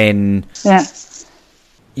 But then...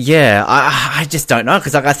 Yeah, I just don't know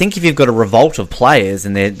because I think if you've got a revolt of players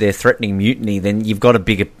and they're threatening mutiny, then you've got a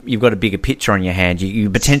bigger picture on your hand. You're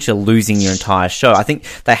potentially losing your entire show. I think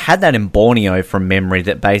they had that in Borneo from memory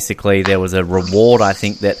that basically there was a reward. I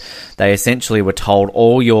think that they essentially were told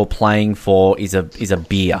all you're playing for is a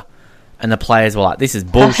beer. And the players were like, this is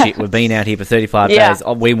bullshit. We've been out here for 35 days.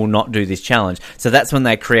 Oh, we will not do this challenge. So that's when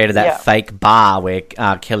they created that fake bar where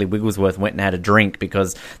Kelly Wigglesworth went and had a drink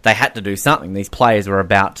because they had to do something. These players were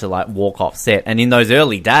about to like walk off set. And in those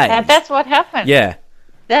early days... And that's what happened. Yeah.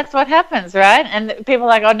 That's what happens, right? And people are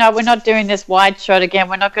like, oh, no, we're not doing this wide shot again.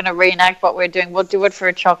 We're not going to reenact what we're doing. We'll do it for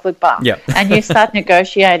a chocolate bar. Yep. And you start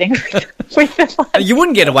negotiating with the You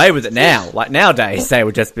wouldn't get away with it now. Like nowadays, they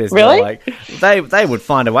would just be really? Like they would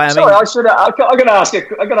find a way. I got to ask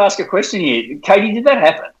a question here. Katie, did that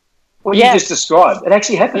happen? What you just described, it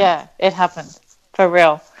actually happened. Yeah, it happened for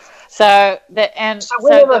real. So that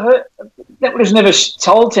was never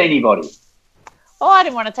told to anybody. Oh, I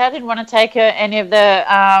didn't want to take any of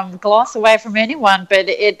the gloss away from anyone, but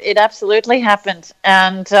it absolutely happened.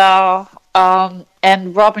 And Rob and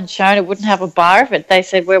Shona wouldn't have a bar of it. They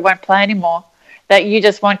said we won't play anymore. That you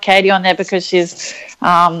just want Katie on there because she's,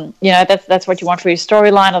 that's what you want for your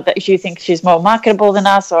storyline, or that you think she's more marketable than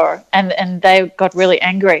us, and they got really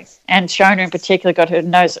angry. And Shona in particular got her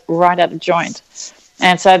nose right out of joint.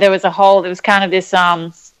 And so there was kind of this.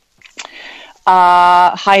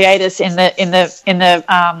 Hiatus in the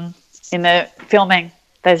filming.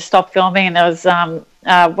 They stopped filming, and there was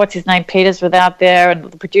what's his name, Peters, was out there,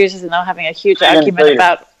 and the producers, and they were having a huge argument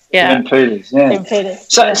about Tim Peters. Yeah.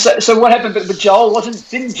 So what happened? But Joel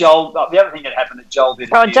didn't Joel? The other thing that happened that Joel did.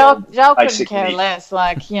 Oh, Joel couldn't care less.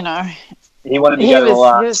 Like he wanted to go to the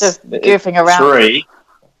last. He was just goofing around. Three.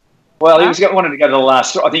 Well, wanted to go to the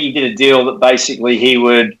last. I think he did a deal that basically he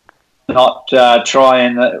would not try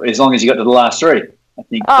and as long as you got to the last three. I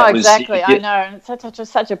think. Oh, exactly. I know, and it's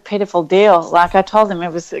such a pitiful deal. Like I told him,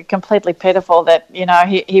 it was completely pitiful that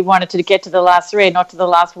he wanted to get to the last three, not to the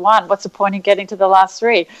last one. What's the point in getting to the last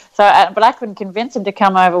three? So, but I couldn't convince him to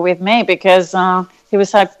come over with me because he was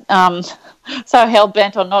so hell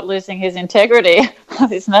bent on not losing his integrity.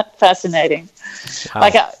 Isn't that fascinating? Wow.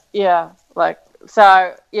 But he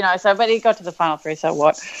got to the final three. So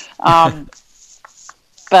what?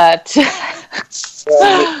 But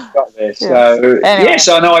got there. So anyway.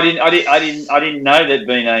 So no, I didn't know there'd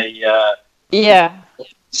been a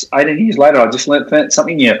 18 years later. I just learnt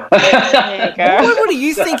something new. There you go. What are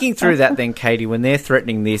you thinking through that then, Katie? When they're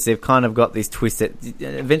threatening this, they've kind of got this twist that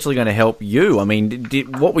eventually going to help you. I mean,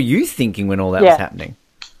 what were you thinking when all that was happening?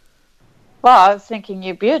 Well, I was thinking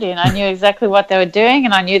New Beauty, and I knew exactly what they were doing,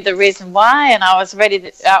 and I knew the reason why, and I was ready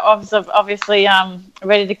to, obviously,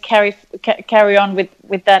 ready to carry on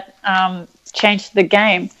with that change to the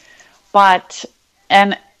game. But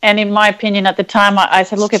and in my opinion, at the time, I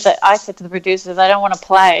said, look, I said to the producers, I don't want to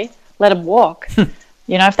play, let them walk. If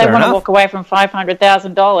they want to walk away from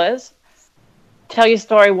 $500,000, tell your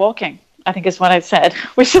story walking. I think is what I said,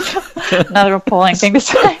 which is another appalling thing to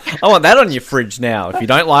say. I want that on your fridge now. If you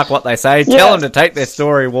don't like what they say, tell them to take their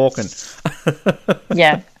story walking.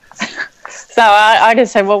 Yeah. So I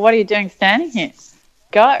just said, well, what are you doing standing here?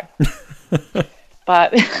 Go.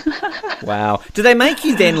 But wow. Do they make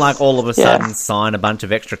you then, like, all of a sudden sign a bunch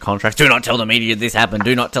of extra contracts? Do not tell the media this happened.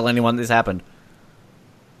 Do not tell anyone this happened.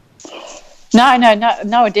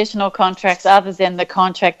 No additional contracts other than the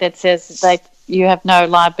contract that says you have no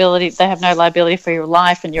liability. They have no liability for your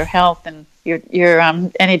life and your health and your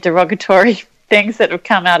any derogatory things that have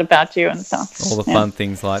come out about you and stuff. All the fun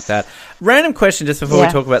things like that. Random question just before we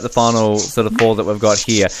talk about the final sort of four that we've got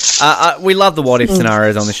here. We love the what-if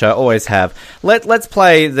scenarios on the show, always have. Let's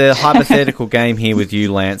play the hypothetical game here with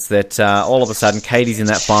you, Lance, that all of a sudden Katie's in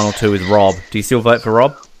that final two with Rob. Do you still vote for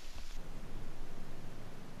Rob?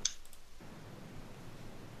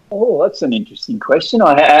 Oh, that's an interesting question. Do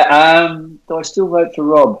I still vote for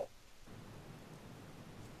Rob?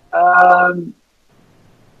 I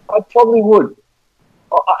probably would.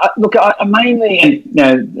 I mainly,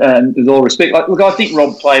 with all respect, I think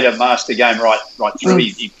Rob played a master game right through.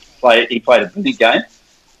 He played a brilliant game.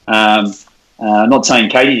 Not saying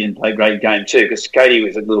Katie didn't play a great game too, because Katie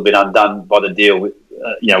was a little bit undone by the deal with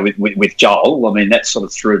Joel. I mean, that sort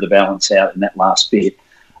of threw the balance out in that last bit.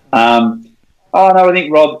 I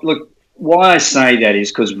think Rob. Look, why I say that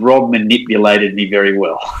is because Rob manipulated me very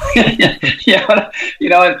well. Katie,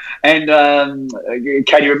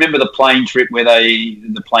 remember the plane trip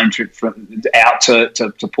out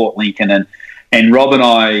to Port Lincoln, and Rob and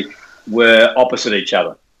I were opposite each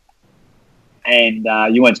other. And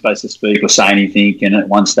you weren't supposed to speak or say anything. And at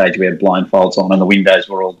one stage we had blindfolds on, and the windows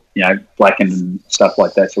were all, blackened and stuff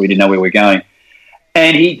like that, so we didn't know where we were going.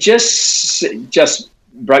 And he just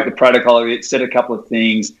broke the protocol. He said a couple of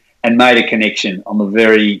things and made a connection on the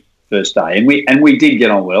very first day. And we did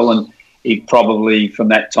get on well. And he probably from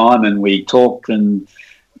that time, and we talked and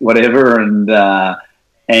whatever. And I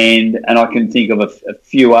can think of a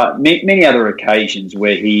few many other occasions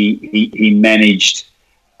where he managed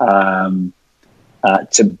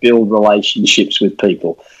to build relationships with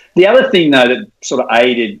people. The other thing, though, that sort of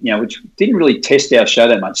aided, which didn't really test our show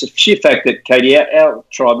that much, the sheer fact that, Katie, our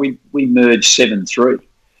tribe, we merged 7-3.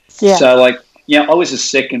 Yeah. So, I was the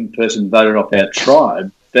second person voted off our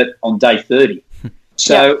tribe, but on day 30.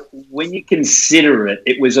 So when you consider it,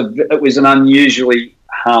 it was an unusually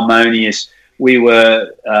harmonious. We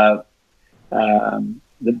were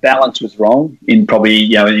the balance was wrong in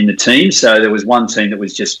probably in the team. So there was one team that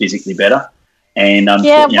was just physically better. And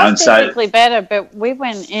it was physically better, but we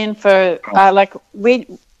went in for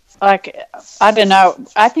I don't know.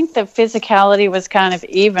 I think the physicality was kind of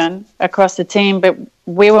even across the team, but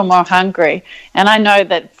we were more hungry. And I know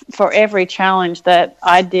that for every challenge that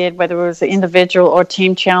I did, whether it was an individual or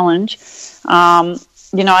team challenge, I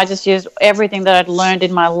just used everything that I'd learned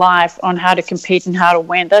in my life on how to compete and how to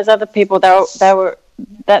win. Those other people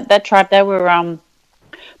that tribe, they were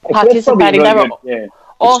participating. They were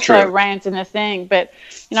also rant in the thing, but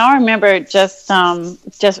I remember just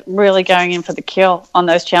really going in for the kill on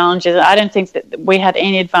those challenges. I don't think that we had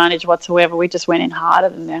any advantage whatsoever. We just went in harder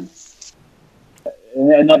than them.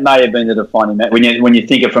 And that may have been the defining moment when you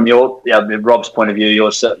think of from your Rob's point of view.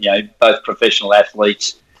 You're both professional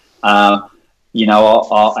athletes, and I know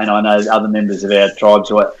other members of our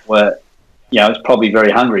tribes were it's probably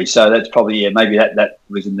very hungry. So that's probably maybe that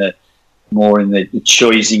was more in the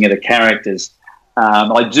choosing of the characters.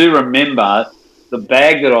 I do remember the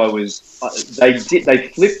bag that I was. They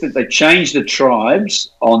flipped it. They changed the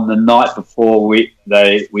tribes on the night before we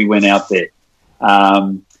went out there.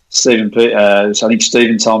 So I think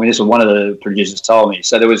Stephen told me this, or one of the producers told me.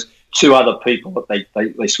 So there was two other people that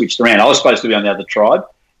they switched around. I was supposed to be on the other tribe,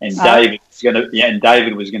 and David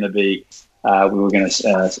was going to be. I think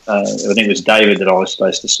it was David that I was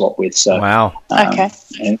supposed to swap with. So wow, okay,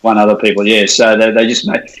 and one other people, yeah. So they just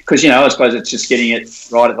made, because I suppose it's just getting it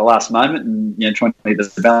right at the last moment and trying to keep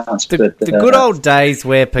the balance. The good old days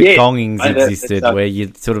where pagongings existed, where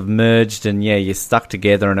you sort of merged and you stuck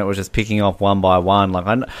together and it was just picking off one by one.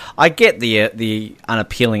 Like I get the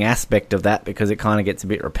unappealing aspect of that because it kind of gets a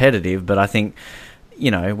bit repetitive, but I think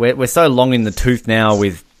we're so long in the tooth now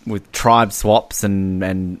with tribe swaps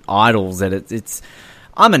and idols that it's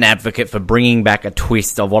I'm an advocate for bringing back a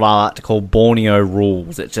twist of what I like to call Borneo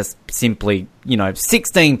rules. It's just simply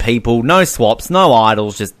 16 people, no swaps, no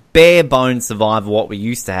idols, just bare bones survival, what we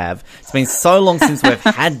used to have. It's been so long since we've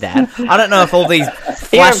had that. I don't know if all these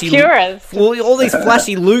flashy all these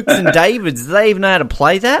flashy Lukes and Davids, do they even know how to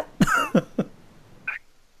play that?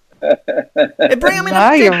 It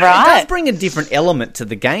does bring a different element to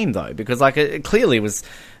the game, though, because it clearly was.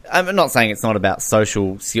 I'm not saying it's not about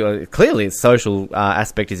social. Clearly, the social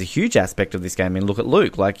aspect is a huge aspect of this game. I mean, look at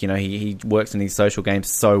Luke. He works in these social games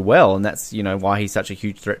so well, and that's why he's such a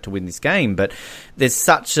huge threat to win this game. But there's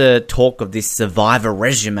such a talk of this survivor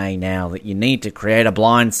resume now that you need to create a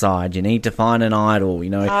blind side, you need to find an idol.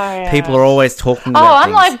 People are always talking about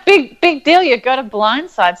I'm like, big deal. You got a blind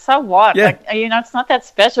side. So what? Yeah. It's not that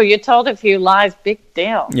special. You're told a few lies. Big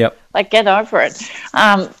deal. Yep. Get over it.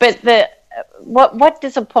 But what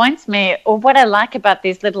disappoints me, or what I like about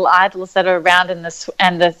these little idols that are around in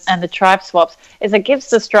the tribe swaps, is it gives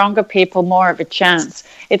the stronger people more of a chance.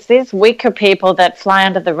 It's these weaker people that fly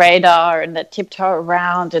under the radar and that tiptoe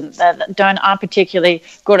around and that aren't particularly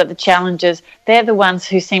good at the challenges. They're the ones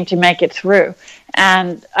who seem to make it through.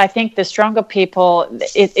 And I think the stronger people,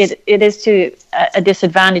 it is to a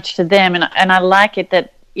disadvantage to them. And I like it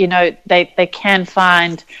that they can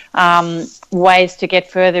find ways to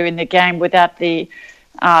get further in the game without the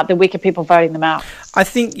weaker people voting them out. I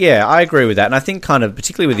think, I agree with that. And I think kind of,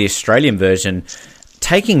 particularly with the Australian version,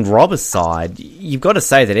 taking Rob aside, you've got to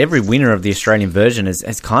say that every winner of the Australian version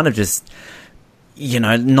has kind of just,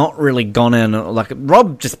 not really gone in.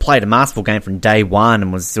 Rob just played a masterful game from day one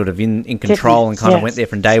and was sort of in control and kind of went there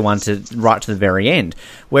from day one to right to the very end.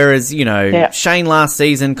 Whereas, Shane last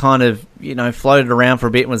season kind of, floated around for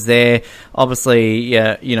a bit and was there. Obviously,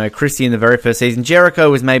 Christie in the very first season. Jericho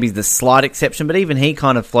was maybe the slight exception, but even he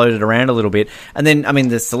kind of floated around a little bit. And then,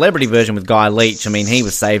 the celebrity version with Guy Leach, he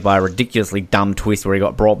was saved by a ridiculously dumb twist where he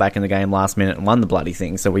got brought back in the game last minute and won the bloody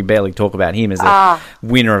thing. So we barely talk about him as a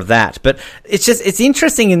winner of that. But it's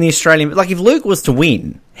interesting in the Australian, like if Luke was to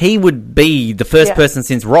win, he would be the first person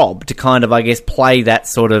since Rob to kind of, I guess, play that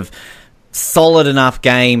sort of solid enough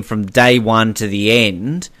game from day one to the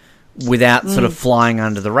end without sort of flying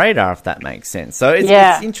under the radar, if that makes sense. So it's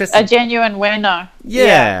interesting. A genuine winner.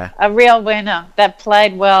 Yeah. A real winner that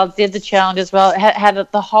played well, did the challenge as well, had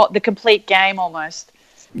the complete game almost.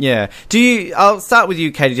 Yeah. I'll start with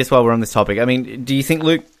you, Katie, just while we're on this topic. Do you think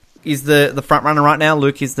Luke is the front runner right now?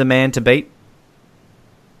 Luke is the man to beat?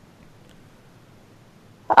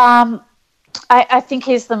 I think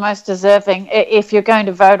he's the most deserving. If you're going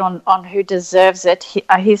to vote on who deserves it,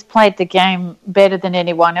 he's played the game better than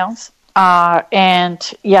anyone else.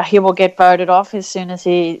 He will get voted off as soon as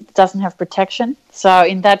he doesn't have protection. So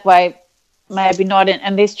in that way, maybe not.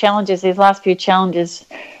 And these last few challenges,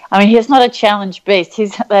 he's not a challenge beast.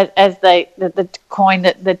 He's, as the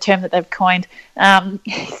term that they've coined.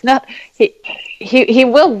 He's not. He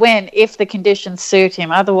will win if the conditions suit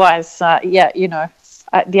him. Otherwise,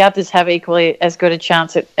 the others have equally as good a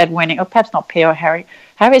chance at winning, or perhaps not P or Harry.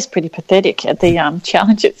 Harry's pretty pathetic at the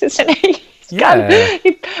challenges, isn't he?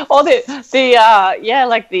 All like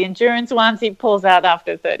the endurance ones, he pulls out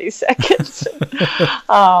after 30 seconds.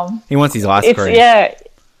 He wants his ice cream.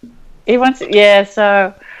 He wants.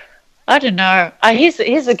 So I don't know.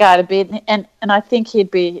 He's a guy to beat, and I think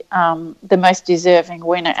he'd be the most deserving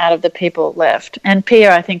winner out of the people left. And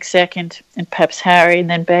Pierre, I think, second, and perhaps Harry, and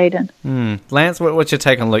then Baden. Lance, what's your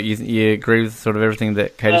take on Luke? You agree with sort of everything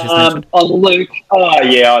that Katie just mentioned? On Luke,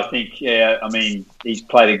 I think, he's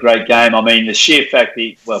played a great game. The sheer fact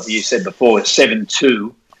that, you said before,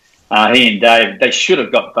 7-2, he and Dave, they should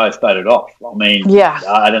have got both voted off.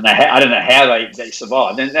 I don't know how they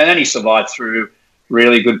survived. And only survived through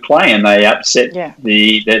really good play, and they upset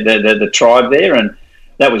the tribe there, and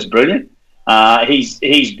that was brilliant. He's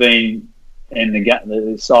been in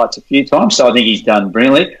the sights a few times, so I think he's done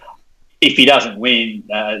brilliantly. If he doesn't win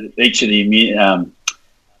each of the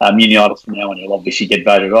immunity idols from now on, he'll obviously get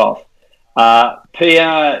voted off.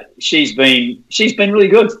 Pia, she's been really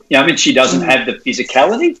good. She doesn't have the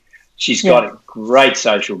physicality. She's got a great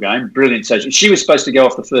social game, brilliant social. She was supposed to go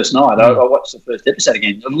off the first night. I watched the first episode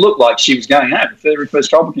again. It looked like she was going home, the very first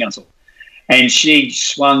Tribal Council. And she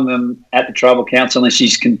swung them at the Tribal Council, and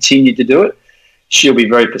she's continued to do it. She'll be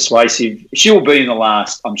very persuasive. She'll be in the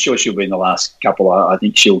last, I'm sure she'll be in the last couple. I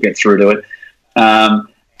think she'll get through to it. Are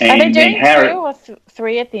they doing 2 or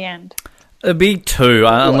 3 at the end? It'd be 2,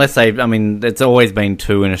 unless they, it's always been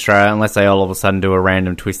 2 in Australia, unless they all of a sudden do a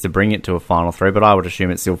random twist to bring it to a final 3, but I would assume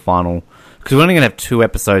it's still final, because we're only going to have 2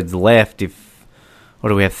 episodes left what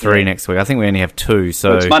do we have, 3 next week? I think we only have 2, so...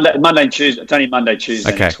 Well, it's Monday and Tuesday. It's only Monday,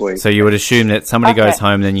 Tuesday next week. So you would assume that somebody goes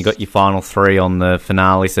home, then you got your final 3 on the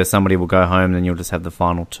finale, so somebody will go home, then you'll just have the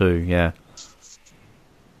final 2, yeah.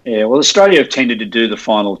 Yeah, well, Australia have tended to do the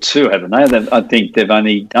final 2, haven't they? I think they've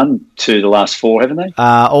only done 2 the last 4, haven't they?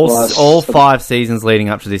 All 5 seasons leading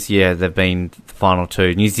up to this year, they've been the final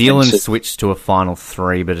 2. New Zealand switched to a final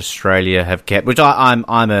 3, but Australia have kept, which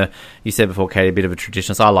you said before, Katie, a bit of a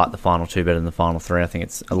traditionalist. I like the final 2 better than the final 3. I think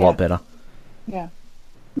it's a lot better. Yeah.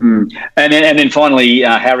 And then finally,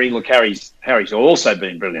 Harry. Look, Harry's also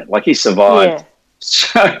been brilliant. Like, he survived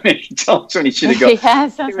so many times when he should have got. He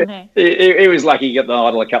has, hasn't he? He was lucky he got the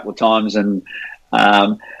idol a couple of times, and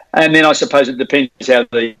then I suppose it depends how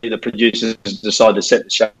the producers decide to set the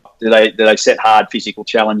show. Do they set hard physical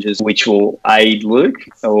challenges which will aid Luke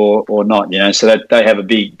or not? So that they have a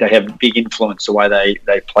big influence the way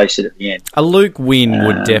they place it at the end. A Luke win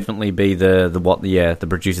would definitely be the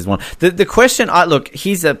producers want. The question,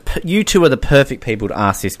 you two are the perfect people to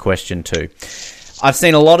ask this question to. I've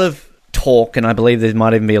seen a lot of talk, and I believe there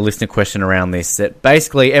might even be a listener question around this, that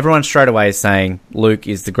basically everyone straight away is saying Luke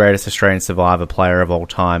is the greatest Australian Survivor player of all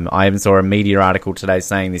time. I even saw a media article today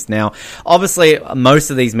saying this. Now, obviously, most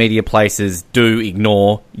of these media places do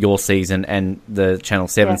ignore your season and the Channel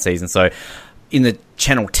 7 season, so in the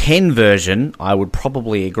Channel 10 version, I would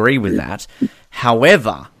probably agree with that.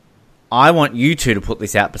 However, I want you two to put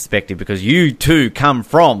this out perspective, because you two come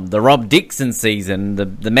from the Rob Dixon season,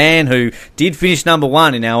 the man who did finish number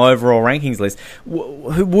 1 in our overall rankings list.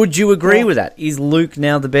 Would you agree with that? Is Luke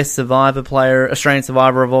now the best Survivor player, Australian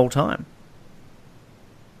Survivor of all time?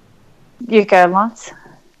 You go, Lance.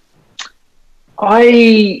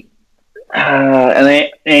 I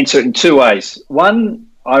answer it in 2 ways. One,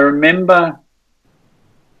 I remember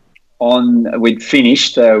we'd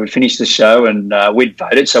finished the show, and we'd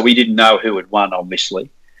voted, so we didn't know who had won, obviously.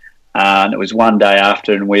 And it was one day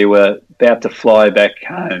after, and we were about to fly back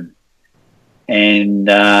home. And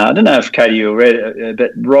I don't know if Katie you read it,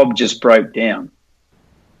 but Rob just broke down,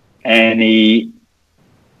 and he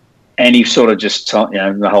sort of just told,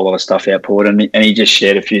 a whole lot of stuff outpoured, and he just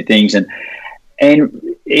shared a few things, and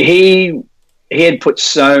he had put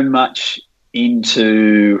so much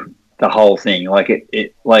into the whole thing, like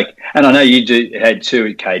it, and I know you had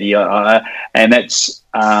too, Katie, and that's,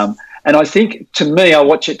 and I think, to me, I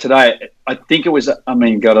watch it today, I think it was, I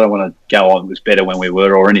mean, God, I don't want to go on, it was better when we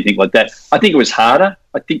were, or anything like that. I think it was harder.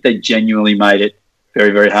 I think they genuinely made it very,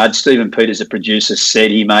 very hard. Stephen Peters, the producer, said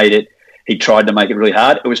he tried to make it really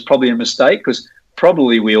hard. It was probably a mistake, because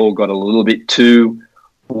probably we all got a little bit too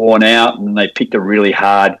worn out, and they picked a really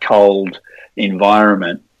hard, cold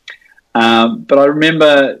environment. But I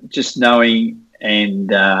remember just knowing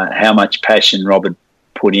how much passion Rob had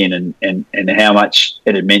put in, and how much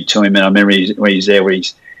it had meant to him. And I remember when he's there, where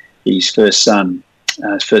his first son,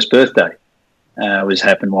 his first birthday was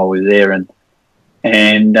happened while we were there,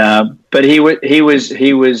 but he was,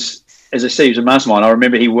 as I say, he was a mastermind. I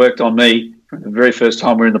remember he worked on me from the very first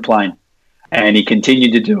time we were in the plane, and he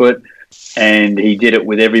continued to do it, and he did it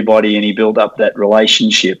with everybody, and he built up that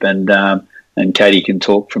relationship. And Katie can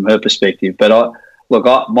talk from her perspective, but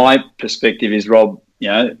my perspective is Rob,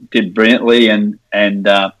 did brilliantly and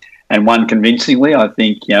won convincingly. I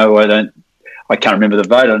think, I can't remember the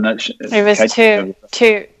vote. I don't know. It was two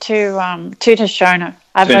to Shona.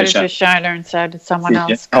 I voted for Shona, and so did someone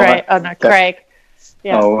else. Craig. Craig.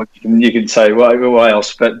 Yeah. Oh, you can say why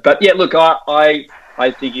else, but yeah. Look, I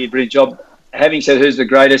think he did a brilliant job. Having said who's the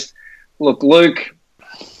greatest, look, Luke.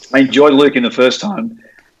 I enjoyed Luke in the first time.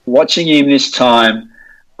 Watching him this time,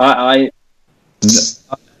 I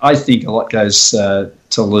think a lot goes to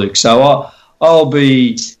Luke. So I'll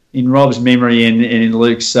be in Rob's memory and in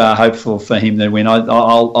Luke's hopeful for him to win.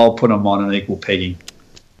 I'll put him on an equal pegging.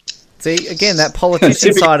 See, again, that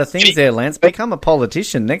politician side of things there, Lance. Become a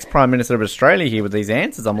politician. Next Prime Minister of Australia here with these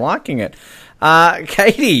answers. I'm liking it.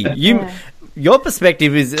 Katie, your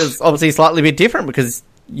perspective is obviously slightly a bit different, because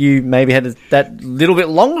you maybe had that little bit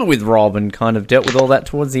longer with Rob and kind of dealt with all that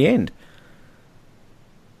towards the end.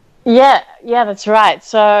 Yeah, that's right.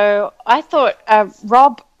 So I thought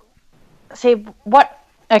Rob. See what?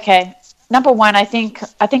 Okay, number one, I think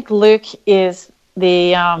Luke is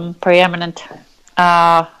the preeminent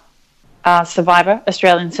survivor,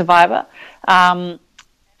 Australian survivor.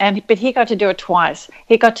 But he got to do it twice.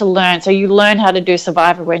 He got to learn. So you learn how to do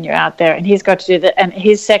Survivor when you're out there, and he's got to do that. And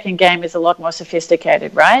his second game is a lot more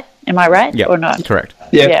sophisticated, right? Am I right? Yeah, or not? Correct.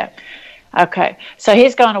 Yep. Yeah. Okay. So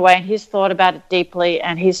he's gone away and he's thought about it deeply,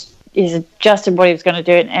 and he's adjusted what he was going to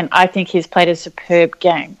do, and I think he's played a superb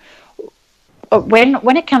game.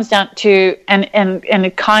 When it comes down to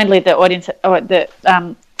and kindly the audience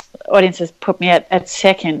audience has put me at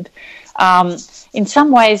second. In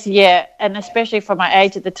some ways, yeah, and especially for my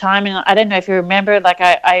age at the time, and I don't know if you remember, like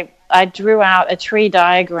I drew out a tree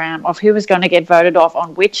diagram of who was going to get voted off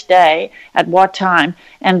on which day at what time,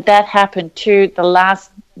 and that happened to the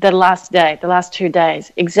last day, the last 2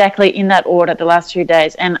 days, exactly in that order, the last 2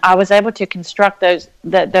 days, and I was able to construct those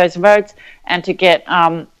votes and to get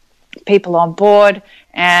people on board.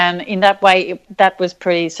 And in that way, that was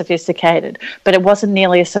pretty sophisticated. But it wasn't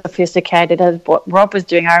nearly as sophisticated as what Rob was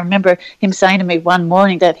doing. I remember him saying to me one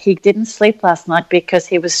morning that he didn't sleep last night because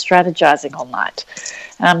he was strategizing all night.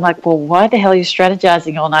 And I'm like, well, why the hell are you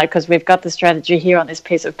strategizing all night? Because we've got the strategy here on this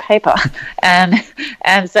piece of paper. and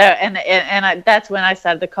that's when I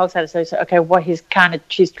started, the cog started to say, okay, what he's going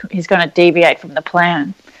to deviate from the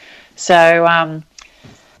plan. So,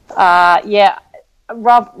 yeah.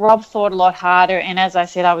 Rob thought a lot harder, and as I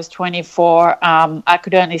said, I was 24. I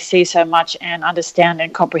could only see so much and understand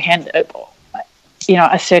and comprehend,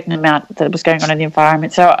 a certain amount that was going on in the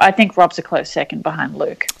environment. So I think Rob's a close second behind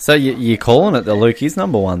Luke. So you're calling it that Luke is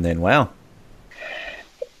number one then? Wow.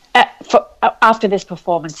 After this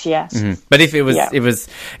performance, yes. Mm-hmm. But if it was,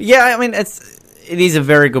 I mean, it is a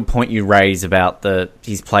very good point you raise about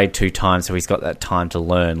he's played 2 times, so he's got that time to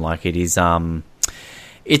learn. Like, it is,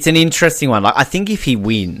 it's an interesting one. Like, I think if he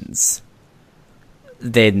wins,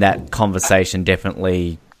 then that conversation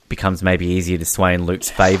definitely becomes maybe easier to sway in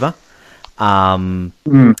Luke's favour. You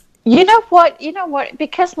know what?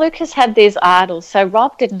 Because Luke has had these idols, so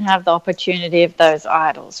Rob didn't have the opportunity of those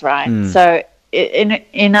idols, right? So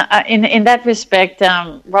in that respect,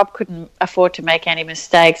 Rob couldn't afford to make any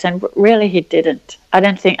mistakes, and really he didn't. I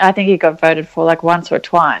think he got voted for like once or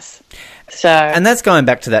twice. So, and that's going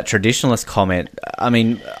back to that traditionalist comment. I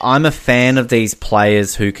mean, I'm a fan of these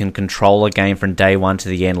players who can control a game from day one to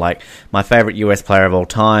the end. Like my favorite US player of all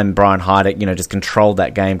time, Brian Heidick, just controlled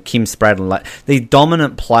that game. Kim Spradlin, like these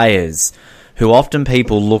dominant players who often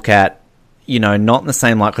people look at, not in the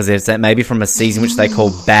same light because there's that maybe from a season which they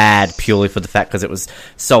call bad purely for the fact because it was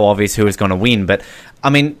so obvious who was going to win. But I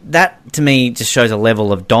mean, that to me just shows a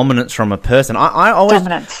level of dominance from a person.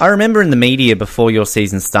 I remember in the media before your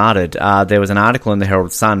season started, there was an article in the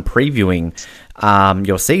Herald Sun previewing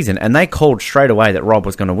your season, and they called straight away that Rob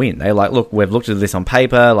was going to win. They were like, look, we've looked at this on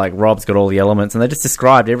paper, like Rob's got all the elements, and they just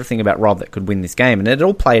described everything about Rob that could win this game, and it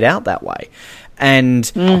all played out that way. And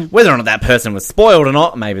whether or not that person was spoiled or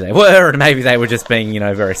not, maybe they were, and maybe they were just being,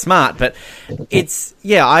 very smart. But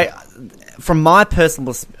from my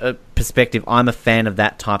personal perspective, I'm a fan of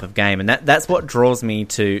that type of game, and that's what draws me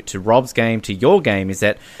to Rob's game, to your game, is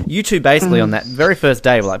that you two basically on that very first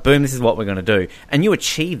day were like, boom, this is what we're going to do, and you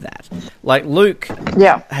achieve that. Like Luke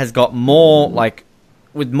has got more, like,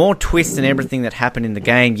 with more twists and everything that happened in the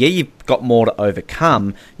game, you've got more to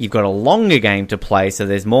overcome. You've got a longer game to play, so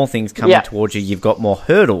there's more things coming towards you. You've got more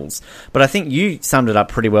hurdles. But I think you summed it up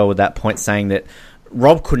pretty well with that point, saying that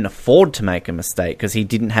Rob couldn't afford to make a mistake because he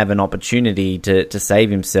didn't have an opportunity to save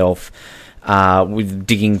himself with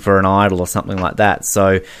digging for an idol or something like that.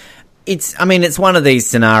 So it's one of these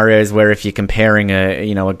scenarios where if you're comparing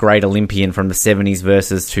a great Olympian from the 70s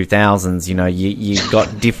versus 2000s, you've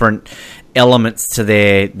got different elements to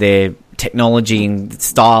their technology and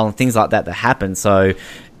style and things like that happen. So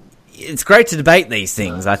it's great to debate these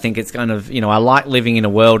things. I think it's kind of, I like living in a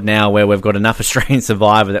world now where we've got enough Australian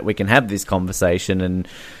Survivor that we can have this conversation and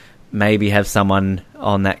maybe have someone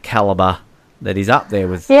on that caliber that is up there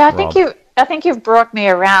with Rob. I think you've brought me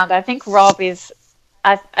around. I think Rob is,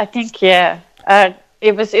 it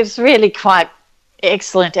was really quite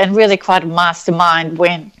excellent and really quite a mastermind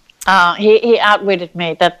win. He outwitted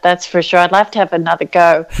me, that's for sure. I'd love to have another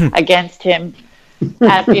go against him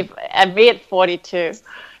at me at 42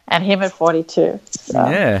 and him at 42. So.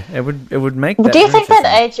 Yeah, it would make that. Do you think that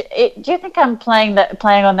age? Do you think I'm playing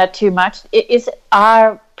on that too much?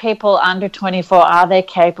 Are people under 24? Are they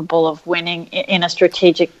capable of winning in a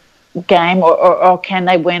strategic game, or can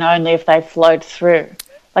they win only if they float through?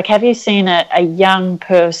 Like, have you seen a young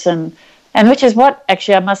person? And which is what,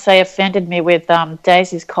 actually, I must say, offended me with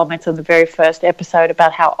Daisy's comments on the very first episode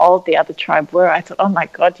about how old the other tribe were. I thought, oh, my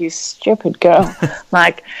God, you stupid girl.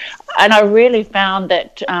 And I really found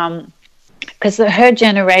that, because her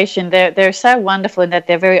generation, they're so wonderful in that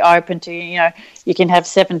they're very open to, you can have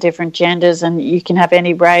 7 different genders and you can have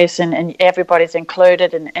any race and everybody's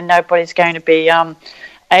included and nobody's going to be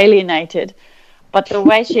alienated. But the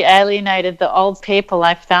way she alienated the old people,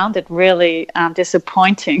 I found it really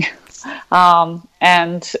disappointing. And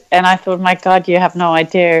I thought, my God, you have no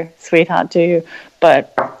idea, sweetheart, do you?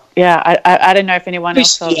 But yeah, I don't know if anyone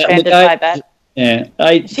else felt offended by that. Yeah,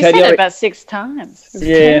 she said it about 6 times. It was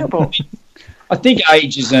terrible. I think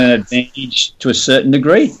age is an advantage to a certain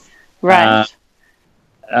degree. Right.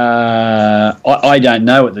 I don't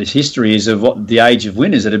know what the history is of what the age of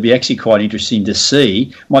winners. It'd be actually quite interesting to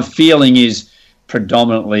see. My feeling is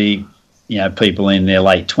predominantly, people in their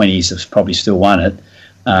late 20s have probably still won it.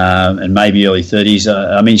 And maybe early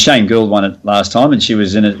 30s. Shane Gould won it last time, and she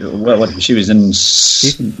was in it. Well, she was in.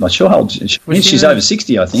 Not sure how old. She's over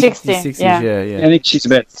 60, I think. 60, yeah. I think she's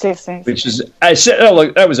about 60. Which is.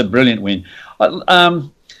 Look, that was a brilliant win.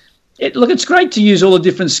 It's great to use all the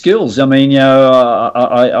different skills.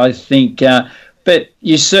 I think, but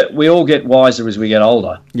we all get wiser as we get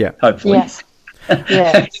older. Yeah, hopefully. Yes.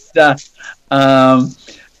 Yes.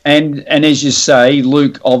 And as you say,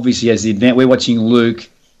 Luke obviously has the advantage. We're watching Luke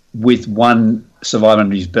with one survivor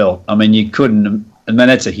under his belt.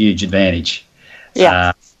 That's a huge advantage.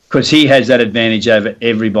 Yeah. Because he has that advantage over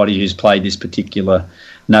everybody who's played this particular.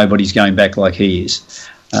 Nobody's going back like he is.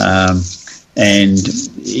 So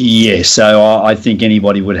I think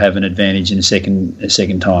anybody would have an advantage in a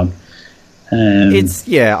second time.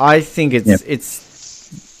 I think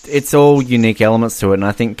it's all unique elements to it, and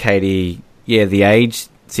I think Katie, the age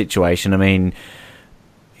situation. And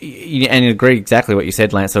I agree exactly what you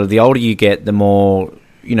said, Lance. So the older you get, the more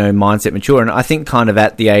mindset mature. And I think kind of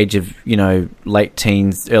at the age of late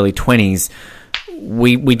teens, early 20s,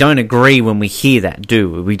 we don't agree when we hear that, do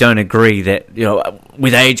we? We don't agree that, you know,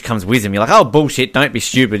 with age comes wisdom. You're like, oh, bullshit, don't be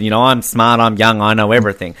stupid. You know, I'm smart, I'm young, I know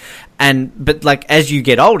everything. But, like, as you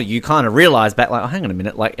get older, you kind of realise back, like, oh, hang on a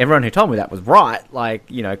minute, like, everyone who told me that was right. Like,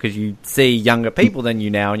 you know, because you see younger people than you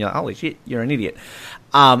now, and you're like, holy shit, you're an idiot.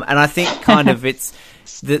 And I think kind of it's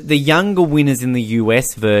the younger winners in the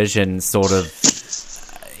US version sort of,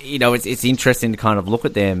 you know, it's interesting to kind of look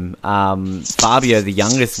at them. Fabio, the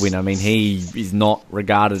youngest winner, I mean, he is not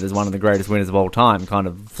regarded as one of the greatest winners of all time, kind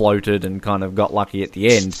of floated and kind of got lucky at the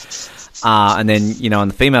end. And then, you know, on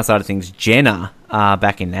the female side of things, Jenna,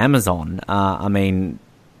 back in Amazon, I mean,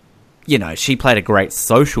 you know, she played a great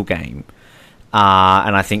social game.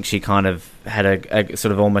 And I think she kind of had a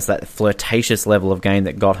sort of almost that flirtatious level of game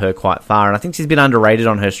that got her quite far. And I think she's been underrated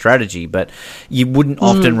on her strategy, but you wouldn't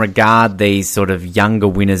often regard these sort of younger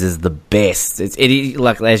winners as the best. It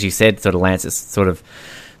like, as you said, sort of, Lance, it's sort of,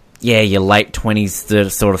 yeah, your late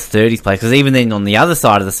 20s, sort of 30s play. Because even then on the other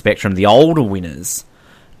side of the spectrum, the older winners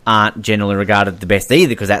aren't generally regarded the best either,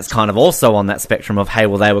 because that's kind of also on that spectrum of, hey,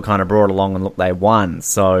 well, they were kind of brought along and look, they won.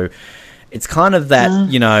 So it's kind of that,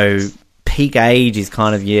 you know, peak age is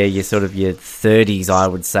kind of, your sort of your 30s, I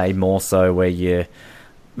would say, more so, where you're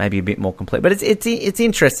maybe a bit more complete. But it's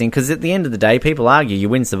interesting, because at the end of the day, people argue you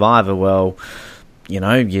win Survivor. Well, you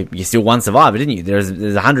know, you still won Survivor, didn't you? There's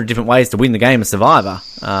 100 different ways to win the game of Survivor.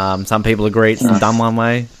 Some people agree it's done one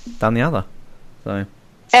way, done the other. So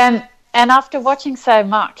And after watching so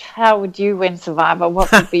much, how would you win Survivor?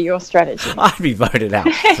 What would be your strategy? I'd be voted out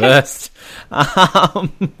first.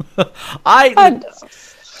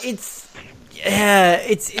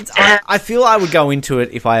 I feel I would go into it,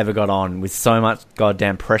 if I ever got on, with so much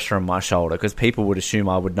goddamn pressure on my shoulder, because people would assume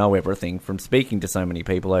I would know everything from speaking to so many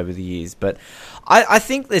people over the years. But I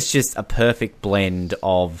think there's just a perfect blend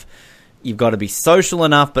of, you've got to be social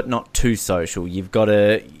enough but not too social. You've got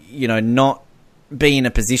to, you know, not be in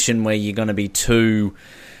a position where you're going to be too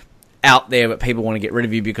out there but people want to get rid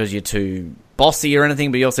of you because you're too bossy or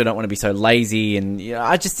anything, but you also don't want to be so lazy. And, you know,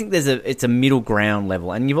 I just think it's a middle ground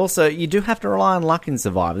level. And you do have to rely on luck in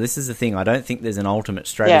Survivor. This is the thing. I don't think there's an ultimate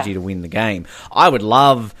strategy to win the game. I would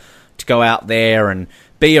love to go out there and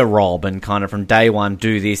be a Rob and kind of from day one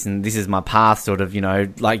do this, and this is my path, sort of, you know,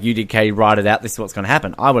 like you did, Katie, write it out, this is what's going to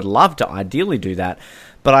happen. I would love to ideally do that,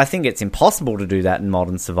 but I think it's impossible to do that in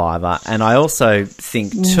modern Survivor. And I also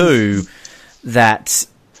think, too, that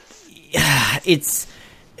it's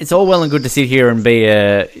all well and good to sit here and be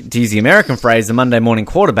to use the American phrase, a Monday morning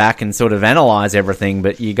quarterback, and sort of analyse everything,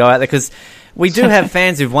 but you go out there, because we do have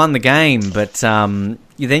fans who've won the game, but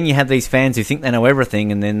then you have these fans who think they know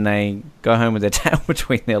everything, and then they go home with their tail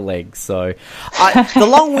between their legs. So the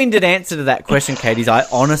long-winded answer to that question, Katie, is I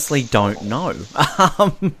honestly don't know.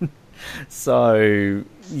 So,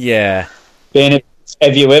 yeah. Ben,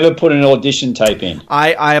 have you ever put an audition tape in?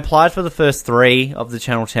 I applied for the first 3 of the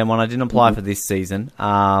Channel 10 one. I didn't apply for this season.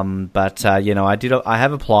 But you know, I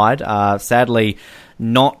have applied. Sadly,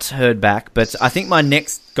 not heard back. But I think my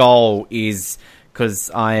next goal is, because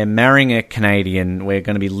I am marrying a Canadian, we're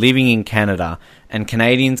going to be living in Canada, and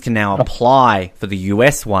Canadians can now apply for the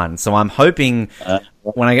US one. So I'm hoping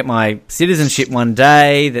when I get my citizenship one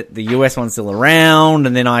day that the US one's still around,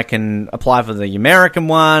 and then I can apply for the American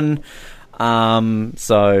one.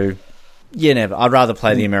 So, yeah, never. I'd rather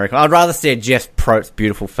play the American. I'd rather stare Jeff Probst's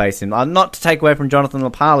beautiful face in. Not to take away from Jonathan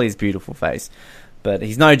LaPalle's beautiful face, but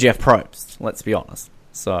he's no Jeff Probst, let's be honest.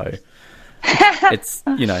 So it's,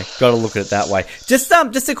 you know, got to look at it that way. Just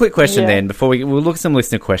a quick question then before we'll look at some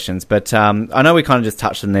listener questions. But I know we kind of just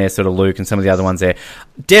touched on there, sort of Luke and some of the other ones there.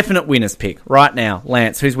 Definite winners pick right now,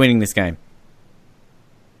 Lance. Who's winning this game?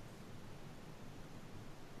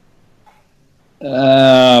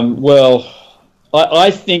 Well, I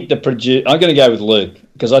think I'm going to go with Luke,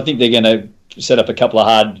 because I think they're going to set up a couple of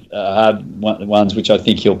hard ones, which I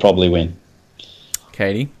think he'll probably win.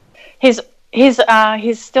 Katie? He's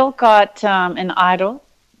still got an idol.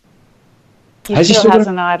 He still has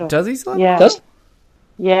an idol. Does he still? Yeah.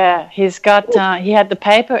 Yeah, he's got. He had the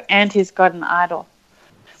paper, and he's got an idol.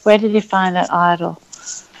 Where did he find that idol?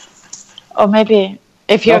 Or maybe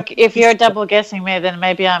if you're double guessing me, then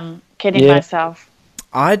maybe I'm kidding myself.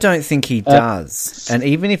 I don't think he does. And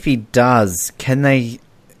even if he does, can they...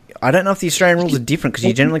 I don't know if the Australian rules are different, because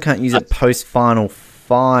you generally can't use it post-Final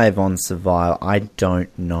 5 on Survivor. I don't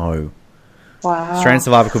know. Wow. Australian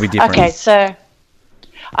Survivor could be different. Okay, so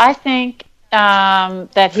I think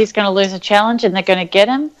that he's going to lose a challenge and they're going to get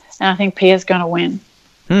him, and I think Pia's going to win.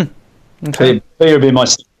 Okay. Pia would be my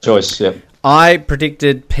choice, yep. I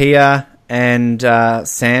predicted Pia and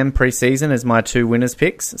Sam pre-season as my 2 winners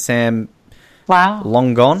picks. Sam Wow.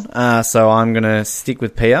 long gone. So I'm going to stick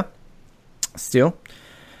with Pia still.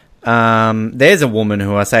 There's a woman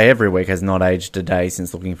who I say every week has not aged a day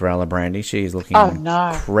since looking for Ella Brandy. She is looking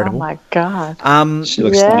incredible. Oh my God. She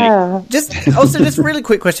looks stunning. Just really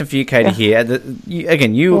quick question for you, Katie. Here,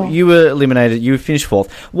 you were eliminated. You finished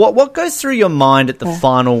fourth. What goes through your mind at the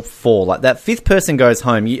final four? Like that fifth person goes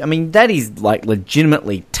home. That is like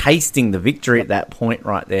legitimately tasting the victory at that point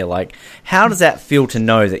right there. Like, how does that feel to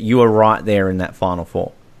know that you are right there in that final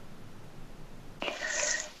four?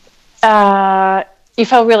 You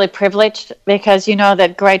feel really privileged because you know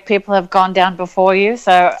that great people have gone down before you.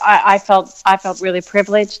 So I felt really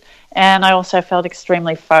privileged, and I also felt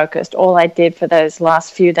extremely focused. All I did for those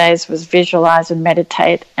last few days was visualize and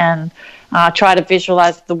meditate and try to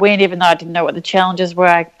visualize the win, even though I didn't know what the challenges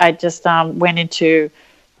were. I just went into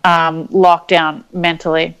lockdown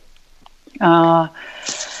mentally.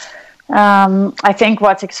 I think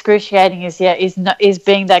what's excruciating is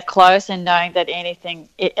being that close and knowing that anything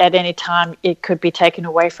at any time it could be taken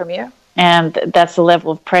away from you, and that's the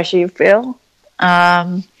level of pressure you feel.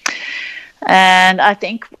 And I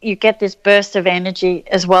think you get this burst of energy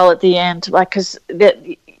as well at the end, like because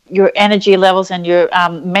your energy levels and your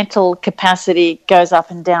mental capacity goes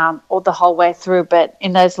up and down all the whole way through. But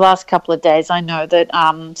in those last couple of days, I know that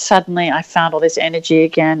suddenly I found all this energy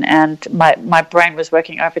again, and my brain was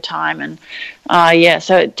working overtime. And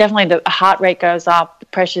so definitely the heart rate goes up, the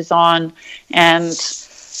pressure's on, and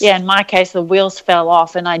in my case, the wheels fell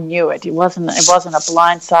off, and I knew it. It wasn't a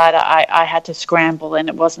blind side. I had to scramble, and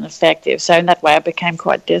it wasn't effective. So in that way, I became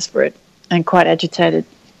quite desperate and quite agitated.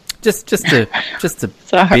 Just a bit.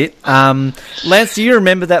 Lance, do you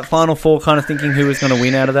remember that final four, kind of thinking who was going to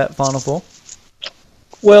win out of that final four?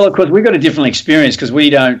 Well, of course, we've got a different experience because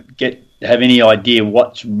we don't have any idea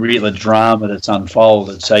what's real the drama that's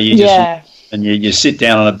unfolded. So you just you sit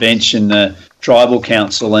down on a bench in the tribal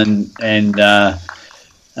council and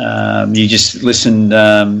you just listen.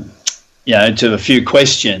 To a few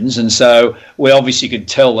questions, and so we obviously could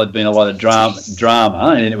tell there'd been a lot of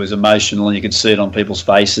drama, and it was emotional, and you could see it on people's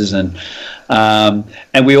faces, and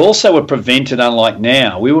we also were prevented, unlike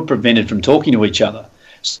now, we were prevented from talking to each other.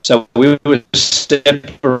 So we were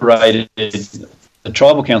separated. The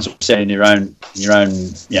tribal council was set in your own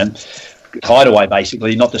hideaway,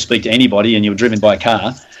 basically, not to speak to anybody, and you were driven by a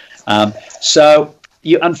car.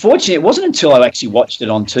 Unfortunately, it wasn't until I actually watched it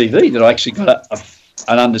on TV that I actually got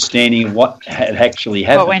an understanding of what had actually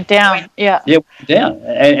happened. What went down? Yeah, went down,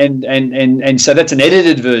 and so that's an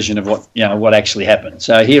edited version of what actually happened.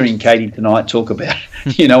 So hearing Katie tonight talk about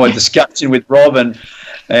a discussion with Rob and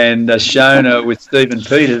Shona with Stephen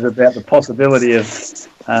Peters about the possibility of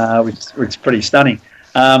which is pretty stunning.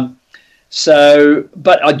 But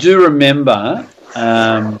I do remember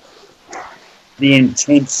the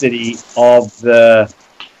intensity of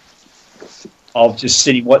just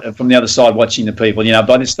sitting from the other side watching the people.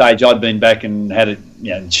 By this stage I'd been back and had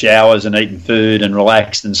showers and eaten food and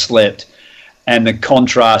relaxed and slept, and the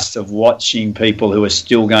contrast of watching people who are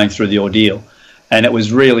still going through the ordeal, and it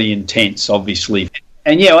was really intense, obviously.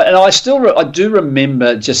 And I do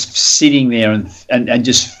remember just sitting there and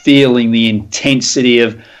just feeling the intensity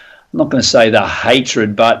of, I'm not going to say the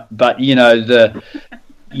hatred, but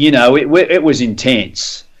it was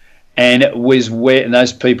intense. And it was and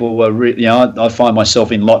those people were really, I find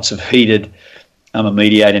myself in lots of heated, I'm a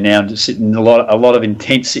mediator now, and sit in a lot of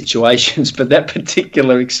intense situations, but that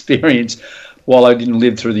particular experience, while I didn't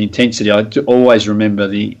live through the intensity, I always remember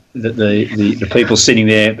the people sitting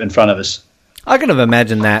there in front of us. I can have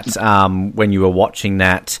imagined that when you were watching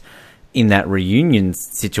that in that reunion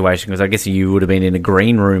situation, because I guess you would have been in a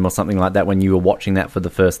green room or something like that when you were watching that for the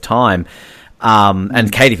first time.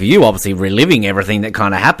 And Katie, for you, obviously reliving everything that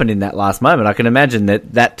kind of happened in that last moment, I can imagine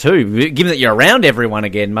that too, given that you're around everyone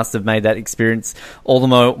again, must have made that experience all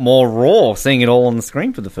the more raw, seeing it all on the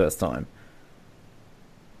screen for the first time.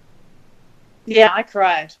 Yeah, I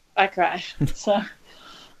cried. So,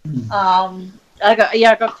 I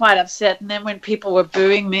got quite upset, and then when people were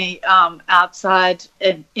booing me outside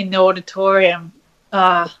in the auditorium,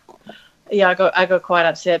 I got quite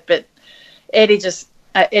upset. But Eddie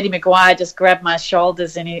McGuire just grabbed my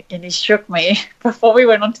shoulders and he shook me before we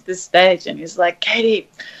went onto the stage, and he's like, "Katie,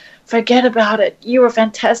 forget about it. You were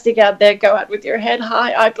fantastic out there. Go out with your head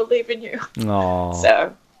high. I believe in you." Aww.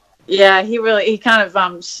 So, yeah, he kind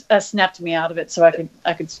of snapped me out of it so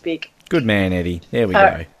I could speak. Good man, Eddie. There we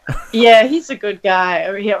go. Yeah, he's a good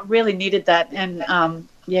guy. He really needed that, and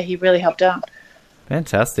he really helped out.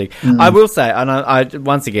 Fantastic. I will say, and I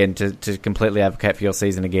once again to completely advocate for your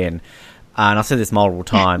season again. and I've said this multiple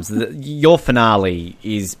times, your finale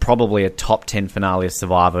is probably a top 10 finale of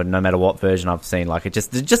Survivor, no matter what version I've seen. Like, it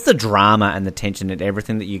just the drama and the tension and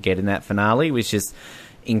everything that you get in that finale was just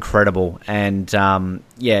incredible. And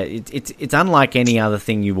it's unlike any other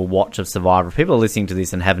thing you will watch of Survivor. If people are listening to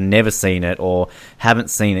this and have never seen it or haven't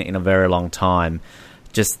seen it in a very long time,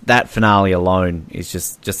 just that finale alone is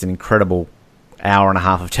just an incredible hour and a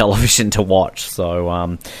half of television to watch.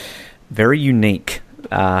 So very unique.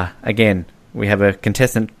 Again, we have a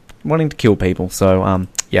contestant wanting to kill people. So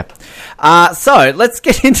so let's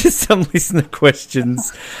get into some listener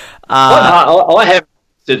questions. I have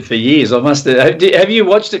watched it for years. I must have you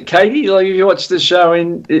watched it, Katie? Like, have you watched the show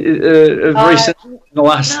in recently? In the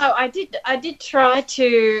last? No, I did try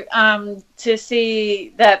to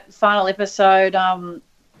see that final episode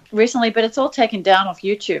recently, but it's all taken down off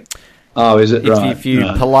YouTube. Oh, is it? Right. If you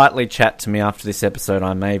politely chat to me after this episode,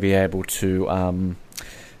 I may be able to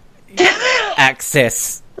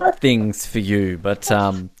access things for you, but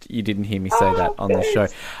you didn't hear me say that on the show.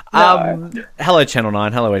 Hello, Channel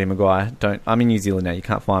 9. Hello, Eddie Maguire. I'm in New Zealand now. You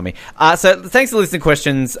can't find me. So thanks for listening to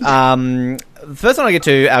questions. The first one I get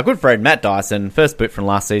to, our good friend Matt Dyson, first boot from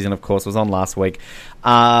last season, of course, was on last week.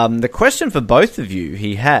 The question for both of you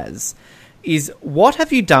he has is, what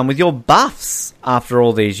have you done with your buffs after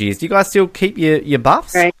all these years? Do you guys still keep your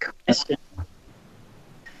buffs? Great question.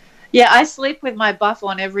 Yeah, I sleep with my buff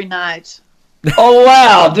on every night. Oh,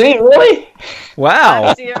 wow. Do you really? Wow.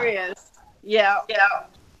 I'm serious. Yeah.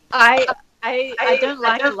 I don't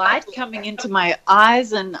like the light coming into my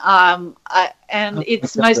eyes, and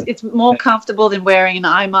it's more comfortable than wearing an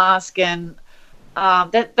eye mask, and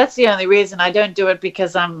that's the only reason. I don't do it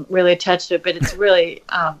because I'm really attached to it, but it's really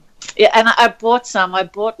and I bought some. I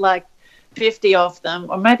bought like 50 of them,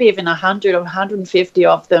 or maybe even 100 or 150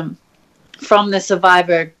 of them from the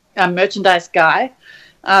Survivor merchandise guy,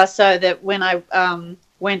 so that when I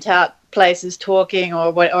went out places talking,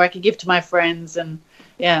 or I could give to my friends, and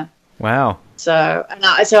wow.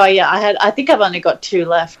 I think I've only got 2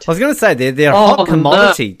 left. I was going to say they're a hot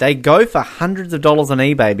commodity. No. They go for hundreds of dollars on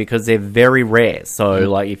eBay because they're very rare. So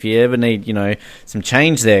like, if you ever need some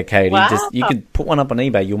change there, Katie, you could put one up on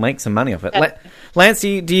eBay. You'll make some money off it. Lance, do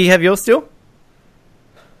you have yours still?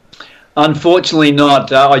 Unfortunately,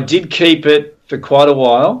 not. I did keep it for quite a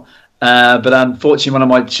while. But unfortunately, one of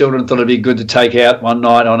my children thought it'd be good to take out one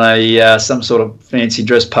night on a some sort of fancy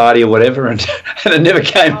dress party or whatever, and it never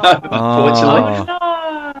came home. Unfortunately,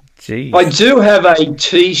 Jeez. I do have a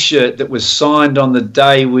T-shirt that was signed on the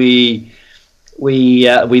day we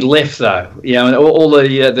left, though. And all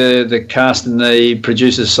the cast and the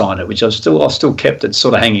producers signed it, which I've still kept it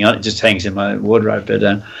sort of hanging on. It just hangs in my wardrobe, but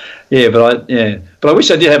I wish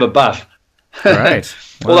I did have a buff. Right.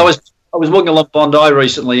 Wow. Although I was walking along Bondi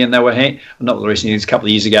recently, and they were not recently, it was a couple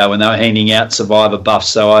of years ago, when they were handing out Survivor buffs.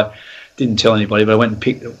 So I didn't tell anybody, but I went and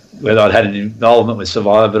picked whether I'd had an involvement with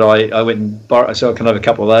Survivor. But I went and borrowed, so I can have a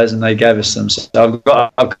couple of those, and they gave us some. So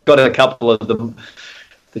I've got a couple of them,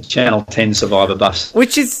 the Channel 10 Survivor buffs,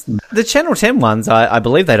 which is the Channel 10 ones. I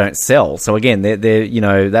believe they don't sell. So again, they're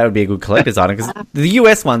that would be a good collector's item, because the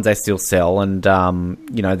US ones they still sell, and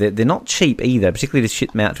they're not cheap either, particularly to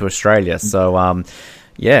ship them out to Australia. So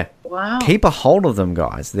Wow. Keep a hold of them,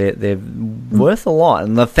 guys. They're worth a lot,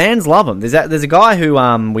 and the fans love them. There's a guy who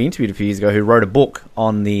we interviewed a few years ago who wrote a book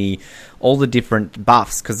on all the different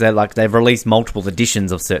buffs, because they've released multiple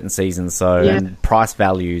editions of certain seasons, and price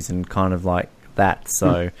values and kind of like that.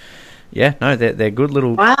 So they're good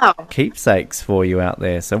little keepsakes for you out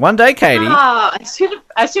there. So one day, Katie,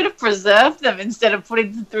 I should have preserved them instead of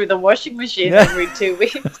putting them through the washing machine every 2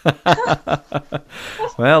 weeks.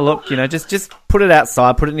 Well, look, just put it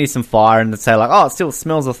outside, put it near some fire, and say it still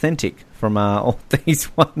smells authentic from all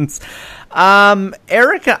these ones.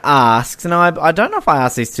 Erica asks, and I don't know if I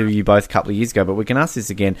asked this to you both a couple of years ago, but we can ask this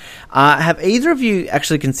again. Have either of you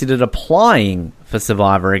actually considered applying for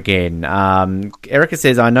Survivor again? Erica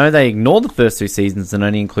says, I know they ignore the first 2 seasons and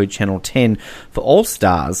only include Channel 10 for All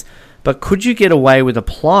Stars, but could you get away with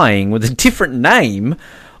applying with a different name,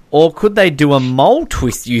 or could they do a mole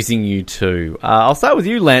twist using you two? I'll start with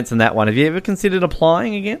you, Lance, on that one. Have you ever considered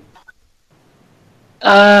applying again?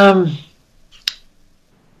 I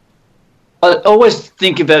always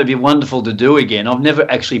think about it'd be wonderful to do again. I've never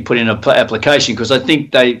actually put in an application, because I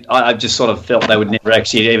think I've just sort of felt they would never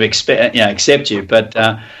actually ever accept you. But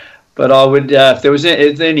I would, if there was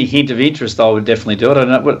any hint of interest, I would definitely do it. I don't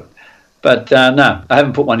know, but no, I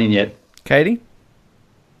haven't put one in yet. Katie?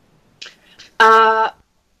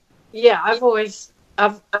 These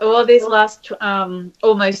last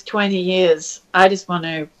almost 20 years, I just want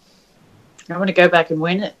to go back and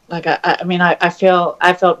win it. Like I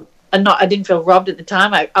felt I didn't feel robbed at the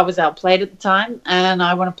time. I was outplayed at the time, and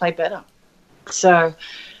I want to play better. So,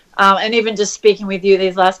 and even just speaking with you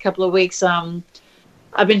these last couple of weeks, I've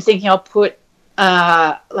been thinking I'll put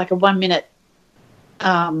like a 1 minute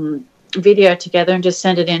video together and just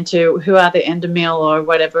send it into Who Are the Endemol or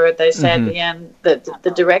whatever they say at the end,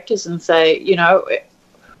 the directors, and say, you know,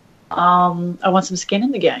 I want some skin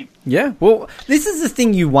in the game. Yeah, well, this is the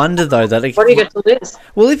thing you wonder, though. That what do you get to lose?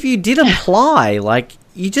 Well, if you did apply, like,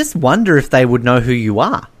 you just wonder if they would know who you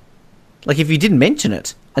are. Like, if you didn't mention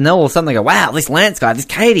it, and then all of a sudden they go, wow, this Lance guy, this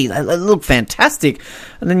Katie, they look fantastic.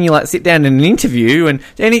 And then you, like, sit down in an interview, and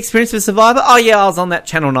any experience with Survivor? Oh, yeah, I was on that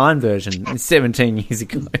Channel 9 version 17 years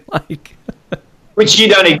ago. Like... Which you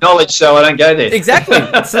don't acknowledge, so I don't go there. Exactly.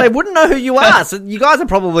 So they wouldn't know who you are. So you guys are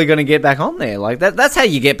probably going to get back on there. Like that's how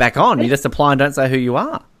you get back on. You just apply and don't say who you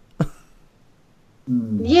are.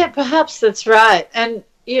 Yeah, perhaps that's right. And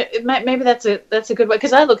yeah, maybe that's a good way,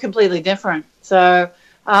 because I look completely different. So,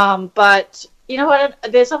 but you know what?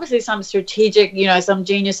 There's obviously some strategic, you know, some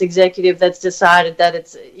genius executive that's decided that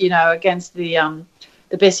it's, you know, against the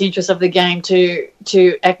best interest of the game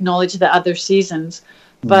to acknowledge the other seasons.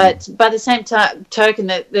 But by the same token,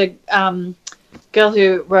 the girl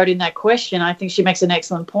who wrote in that question, I think she makes an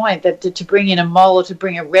excellent point, that to bring in a mole or to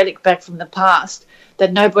bring a relic back from the past,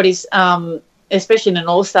 that nobody's, especially in an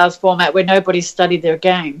all-stars format where nobody's studied their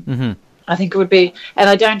game, I think it would be, and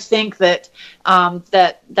I don't think that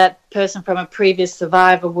that person from a previous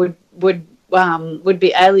Survivor would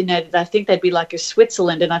be alienated. I think they'd be like a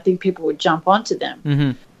Switzerland, and I think people would jump onto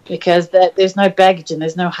them because there's no baggage and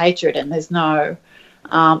there's no hatred and there's no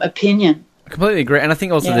opinion. I completely agree, and I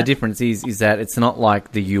think also the difference is that it's not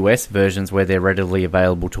like the US versions where they're readily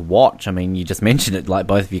available to watch. I mean, you just mentioned it, like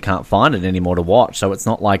both of you can't find it anymore to watch, so it's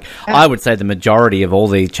not like, I would say the majority of all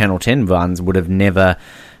the Channel 10 ones would have never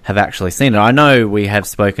have actually seen it. I know we have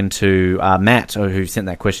spoken to Matt, who sent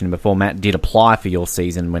that question before. Matt did apply for your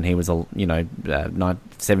season when he was,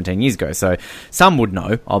 17 years ago, so some would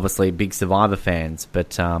know, obviously big Survivor fans,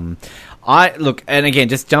 but I look, and again,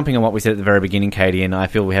 just jumping on what we said at the very beginning, Katie, and I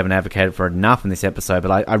feel we haven't advocated for it enough in this episode,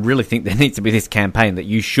 but I really think there needs to be this campaign that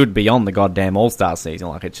you should be on the goddamn All-Star season.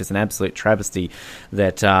 Like, it's just an absolute travesty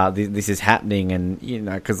that this is happening, and, you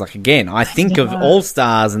know, because, like, again, I think of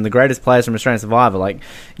All-Stars and the greatest players from Australian Survivor, like,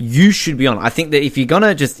 you should be on. I think that if you're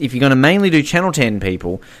gonna mainly do Channel 10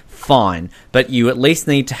 people, fine, but you at least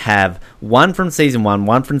need to have one from season 1,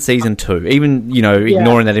 one from season 2, even, you know,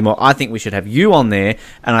 ignoring that anymore. I think we should have you on there,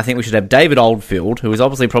 and I think we should have David Oldfield, who is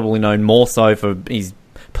obviously probably known more so for his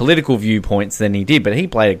political viewpoints than he did, but he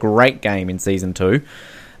played a great game in season 2.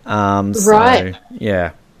 Right. So,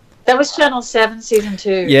 yeah. That was Channel 7 season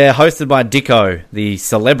 2. Yeah, hosted by Dicko, the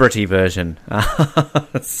celebrity version.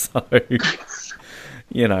 So,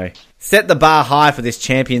 you know, set the bar high for this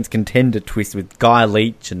Champions Contender twist with Guy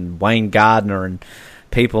Leach and Wayne Gardner and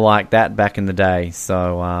people like that back in the day.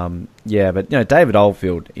 So, yeah, but, you know, David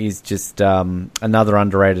Oldfield is just another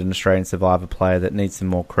underrated Australian Survivor player that needs some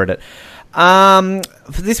more credit.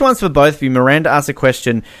 This one's for both of you. Miranda asked a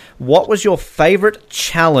question. What was your favourite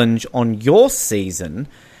challenge on your season,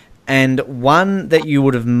 and one that you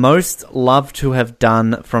would have most loved to have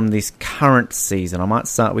done from this current season? I might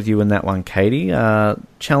start with you in that one, Katie.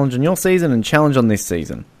 Challenge on your season and challenge on this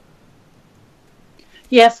season.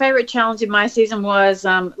 Yeah, favourite challenge in my season was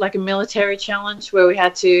like a military challenge where we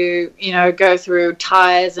had to, you know, go through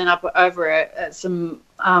tyres and up over some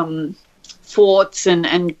forts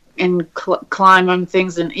and climb on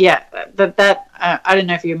things. And yeah, that I don't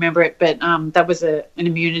know if you remember it, but that was an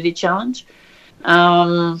immunity challenge.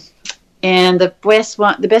 And the best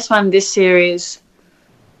one this series,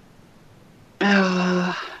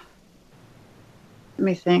 let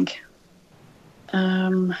me think.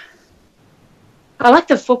 I like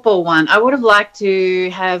the football one. I would have liked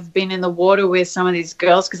to have been in the water with some of these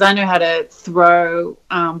girls because I know how to throw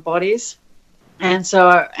bodies. And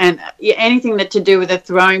so, anything that to do with a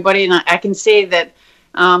throwing body, and I can see that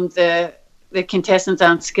the contestants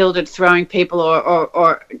aren't skilled at throwing people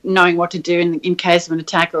or knowing what to do in case of an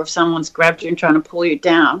attack, or if someone's grabbed you and trying to pull you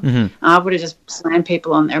down. I would have just slammed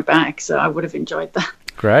people on their back, so I would have enjoyed that.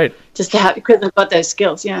 Great. Just to have, because I've got those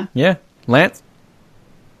skills, yeah. Yeah. Lance?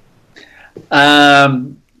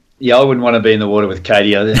 Yeah, I wouldn't want to be in the water with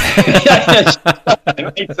Katie. Me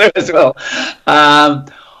too as well.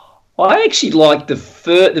 I actually liked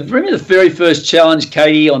remember the very first challenge,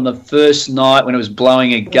 Katie, on the first night when it was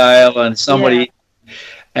blowing a gale and somebody,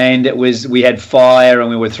 and we had fire and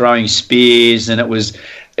we were throwing spears, and it was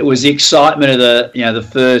the excitement of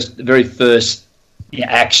the very first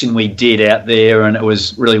action we did out there, and it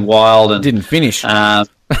was really wild and didn't finish.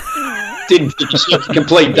 didn't finish. It was a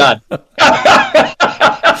complete dud.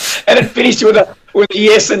 And it finished with a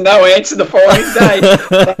yes and no answer the following day.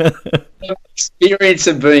 The experience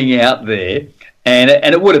of being out there, and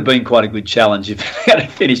it would have been quite a good challenge if it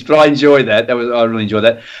had finished. But I enjoyed that. I really enjoyed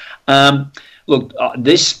that. Look,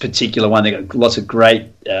 this particular one, they got lots of great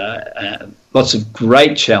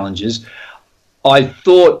challenges. I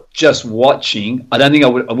thought just watching, I don't think I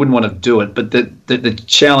wouldn't want to do it, but the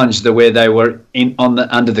challenge where they were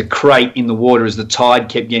under the crate in the water as the tide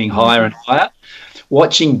kept getting higher and higher,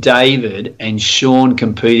 watching David and Sean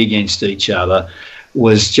compete against each other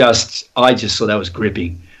was I just thought that was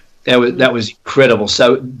gripping. That was incredible.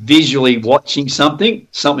 So visually watching something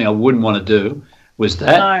I wouldn't want to do was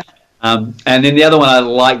that. No. And then the other one I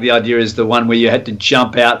like the idea is the one where you had to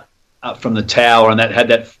jump out from the tower and that had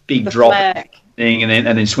that big drop thing and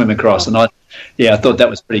then swim across. And I thought that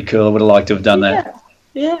was pretty cool. I would have liked to have done that.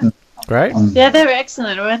 Yeah. Great. Yeah, they were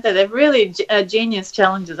excellent, weren't they? They're really genius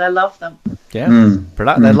challenges. I love them. Yeah.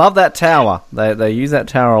 They love that tower. They use that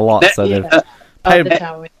tower a lot. So they've paid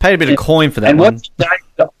a bit of coin for that one.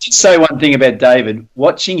 I'll just say one thing about David.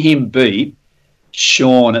 Watching him beat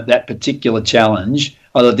Sean at that particular challenge,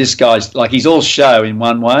 I thought this guy's he's all show in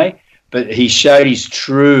one way, but he showed his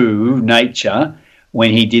true nature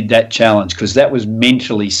when he did that challenge because that was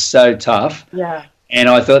mentally so tough. Yeah. And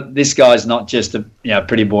I thought this guy's not just a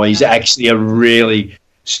pretty boy; he's actually a really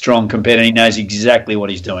strong competitor. He knows exactly what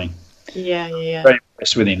he's doing. Yeah. Very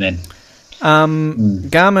impressed with him then.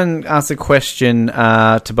 Garmin asked a question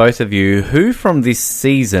to both of you. Who from this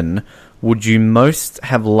season would you most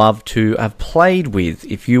have loved to have played with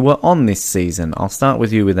if you were on this season? I'll start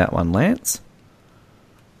with you with that one, Lance.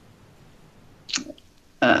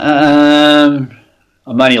 I'm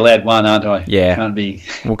only allowed one, aren't I? Yeah. Can't be.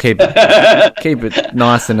 We'll keep it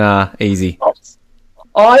nice and easy.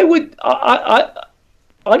 I'd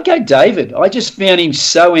go David. I just found him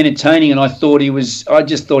so entertaining, and I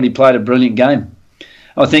just thought he played a brilliant game.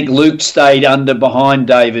 I think Luke stayed behind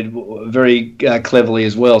David very cleverly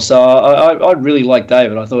as well. So I really liked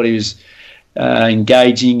David. I thought he was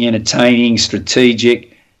engaging, entertaining,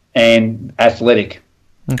 strategic, and athletic.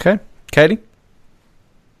 Okay. Katie?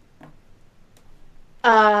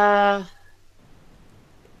 I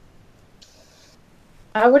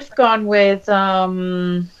would have gone with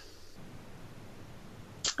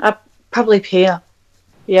probably Pia.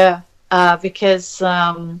 Yeah, because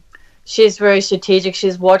she's very strategic.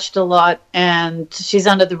 She's watched a lot, and she's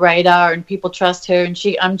under the radar, and people trust her. And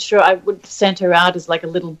I'm sure I would have sent her out as like a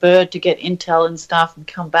little bird to get intel and stuff, and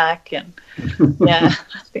come back. And yeah,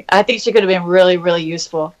 I think she could have been really, really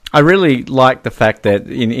useful. I really like the fact that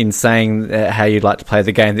in saying how you'd like to play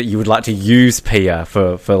the game, that you would like to use Pia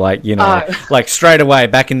for like straight away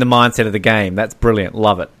back in the mindset of the game. That's brilliant.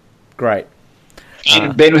 Love it. Great.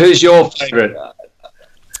 Ben, who's your favourite?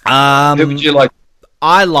 Who would you like?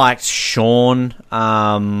 I liked Sean.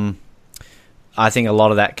 I think a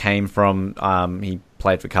lot of that came from he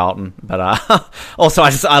played for Carlton, but also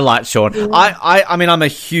I liked Sean. Yeah. I mean, I'm a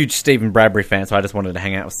huge Stephen Bradbury fan, so I just wanted to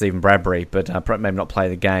hang out with Stephen Bradbury, but maybe not play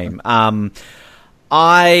the game. I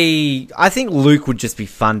think Luke would just be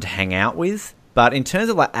fun to hang out with, but in terms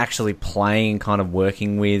of like actually playing and kind of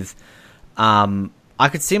working with, I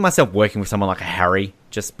could see myself working with someone like a Harry,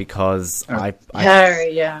 just because I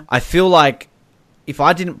feel like if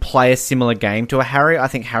I didn't play a similar game to a Harry, I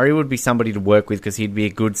think Harry would be somebody to work with because he'd be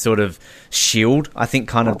a good sort of shield. I think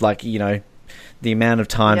kind of like, the amount of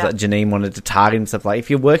times that Janine wanted to target him, stuff like,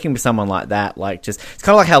 if you're working with someone like that, like just, it's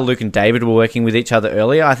kind of like how Luke and David were working with each other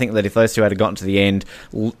earlier. I think that if those two had gotten to the end,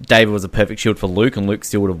 David was a perfect shield for Luke and Luke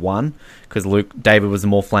still would have won because David was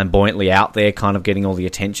more flamboyantly out there kind of getting all the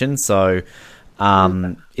attention. So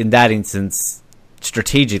in that instance,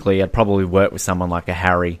 strategically, I'd probably work with someone like a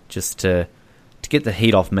Harry just to get the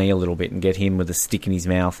heat off me a little bit and get him with a stick in his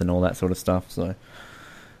mouth and all that sort of stuff. So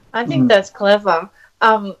I think that's clever,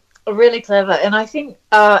 really clever. And I think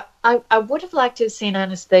I would have liked to have seen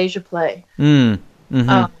Anastasia play.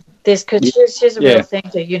 This because she's a real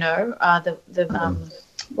thinker,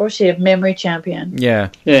 or she a memory champion. Yeah.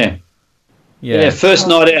 First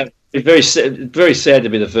night out. Very sad to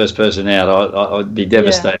be the first person out. I'd be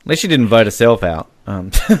devastated. At least she didn't vote herself out.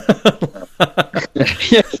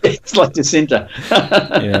 It's like Jacinta.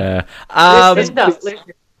 That's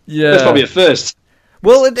probably a first.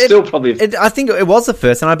 Well, I think it was the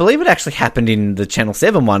first, and I believe it actually happened in the Channel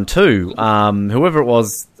 7 one too. Whoever it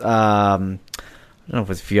was, I don't know if it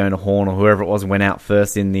was Fiona Horn or whoever it was, went out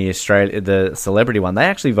first in the celebrity one. They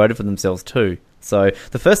actually voted for themselves too. So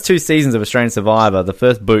the first 2 seasons of Australian Survivor, the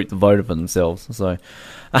first boot voted for themselves. So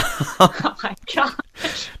Oh my god.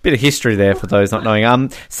 bit of history there for those not knowing.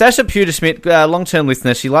 Sasha Pewterschmidt, long-term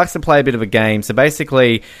listener, she likes to play a bit of a game. So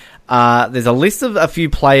basically, there's a list of a few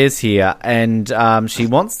players here, and she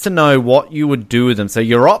wants to know what you would do with them. So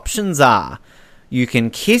your options are: you can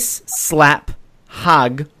kiss, slap,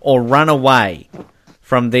 hug, or run away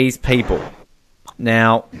from these people.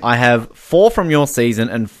 Now, I have 4 from your season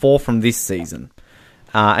and 4 from this season.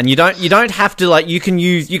 And you don't have to, like, you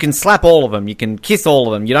can slap all of them, you can kiss all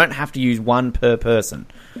of them, you don't have to use one per person.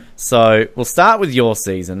 So we'll start with your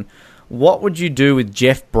season. What would you do with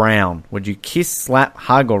Jeff Brown? Would you kiss, slap,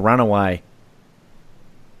 hug, or run away?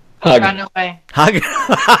 Hug. Run away. Hug.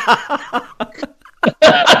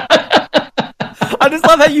 I just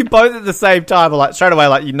love how you both at the same time are like straight away,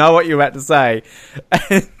 like you know what you're about to say.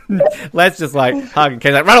 And let's just like hug and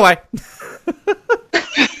kiss, like run away.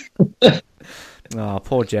 Oh,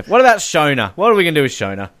 poor Jeff. What about Shona? What are we going to do with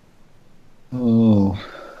Shona? Oh,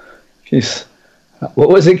 kiss. What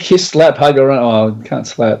was it? Kiss, slap, hug, or run? Oh, can't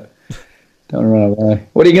slap. Don't run away.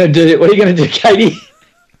 What are you going to do? What are you going to do, Katie?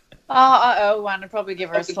 Oh, I owe one. I'd probably give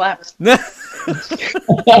her a slap.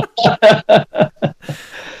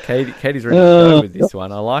 Katie's ready to go with this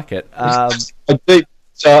one. I like it. I do.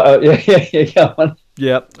 So, yeah, go on.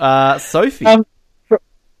 Yep. Sophie.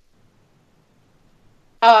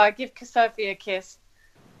 Oh, give Sophie a kiss.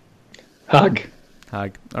 Hug.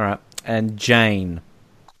 Hug. All right. And Jane.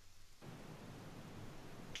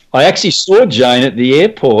 I actually saw Jane at the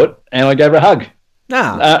airport, and I gave her a hug.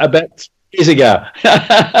 About 3 years ago.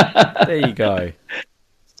 There you go.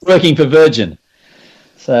 Working for Virgin.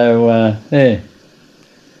 So, yeah.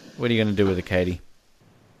 What are you going to do with her, Katie?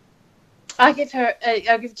 I'll give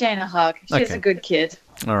Jane a hug. She's a good kid.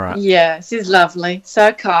 All right. Yeah, she's lovely.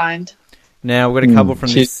 So kind. Now, we've got a couple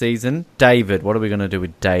from this season. David. What are we going to do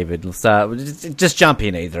with David? Let's just jump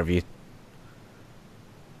in, either of you.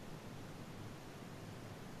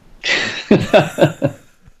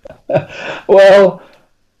 Well,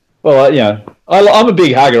 you know, I'm a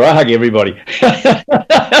big hugger. I hug everybody.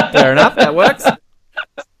 Fair enough. That works.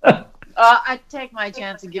 I'd take my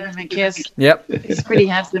chance and give him a kiss. Yep. He's pretty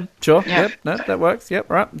handsome. Sure. Yeah. Yep. No, that works. Yep.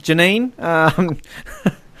 Right. Janine.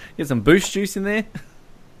 Get some boost juice in there.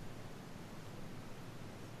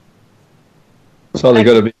 So they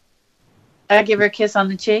got to be. I'll give her a kiss on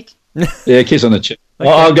the cheek. Yeah, kiss on the cheek.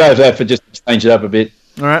 Okay. I'll go with that for just to change it up a bit.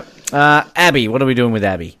 All right. Abby. What are we doing with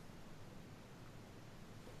Abby?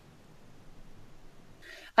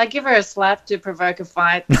 I give her a slap to provoke a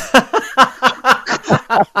fight.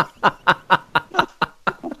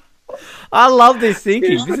 I love this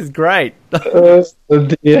thinking. This is great.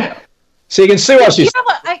 Yeah. So you can see what she's. You know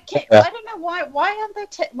what? I don't know why. Why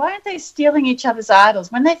aren't they stealing each other's idols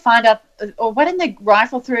when they find out, or why didn't they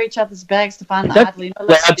rifle through each other's bags to find the idol? You know,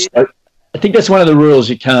 I think that's one of the rules.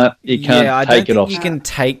 You can't Yeah, I take don't it off. think you can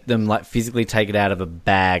take them, like physically take it out of a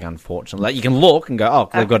bag. Unfortunately, like you can look and go, "Oh,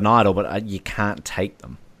 they've got an idol," but you can't take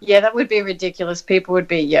them. Yeah, that would be ridiculous. People would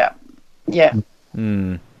be, yeah. Okay.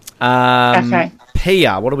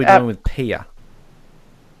 Pia, what are we doing with Pia?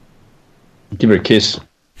 Give her a kiss.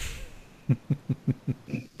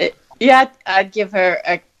 I'd give her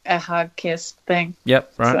a hug, kiss thing.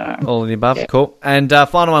 Yep, right. So, all of the above. yeah. Cool. And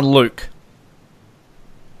final one, Luke.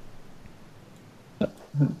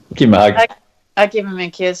 Give him a hug. I give him a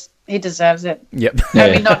kiss. He deserves it. Yep. Yeah.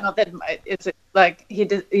 I mean, not that it's like he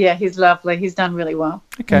did. Yeah, he's lovely. He's done really well.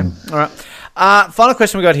 Okay. All right. Final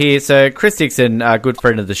question we got here. So Chris Dixon, a good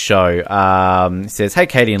friend of the show, says, "Hey,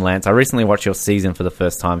 Katie and Lance, I recently watched your season for the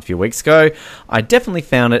first time a few weeks ago. I definitely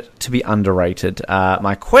found it to be underrated.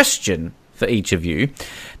 My question for each of you.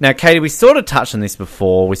 Now, Katie, we sort of touched on this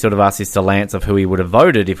before. We sort of asked this to Lance of who he would have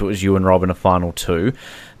voted if it was you and Rob in a final 2.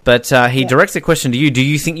 But he directs a question to you. Do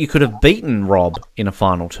you think you could have beaten Rob in a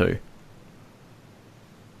final 2?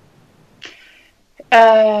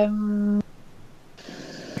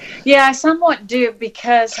 Yeah, I somewhat do,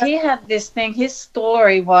 because he had this thing. His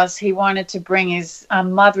story was he wanted to bring his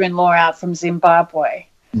mother-in-law out from Zimbabwe.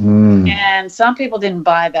 And some people didn't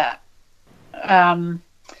buy that.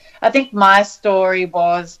 I think my story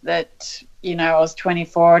was that, you know, I was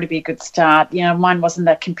 24 to be a good start. You know, mine wasn't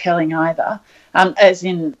that compelling either. As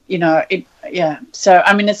in, you know, So,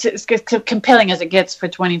 I mean, it's compelling as it gets for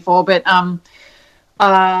 24. But,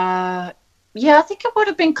 yeah, I think it would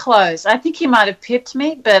have been close. I think he might have pipped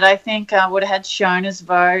me, but I think I would have had Shona's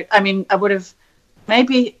vote. I mean, I would have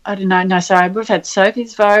maybe, I don't know. No, sorry, I would have had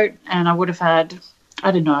Sophie's vote, and I would have had,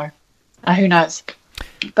 I don't know. Who knows?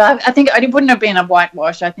 But I think it wouldn't have been a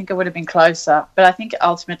whitewash. I think it would have been closer. But I think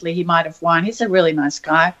ultimately he might have won. He's a really nice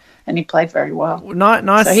guy, and he played very well.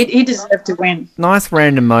 Nice. So he deserved to win. Nice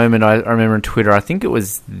random moment I remember on Twitter. I think it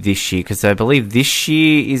was this year, because I believe this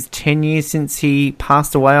year is 10 years since he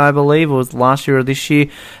passed away, I believe. It was last year or this year.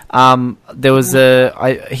 There was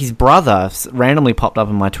his brother randomly popped up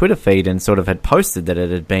in my Twitter feed and sort of had posted that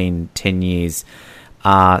it had been 10 years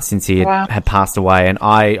since he had passed away, and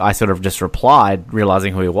I sort of just replied,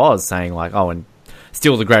 realising who he was, saying like, oh, and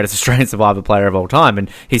still the greatest Australian Survivor player of all time, and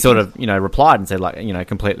he sort of, replied and said like,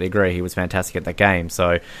 completely agree, he was fantastic at that game.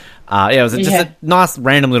 So it was just a nice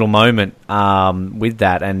random little moment with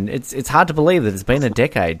that, and it's hard to believe that it's been a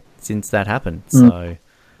decade since that happened. So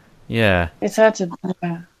it's hard to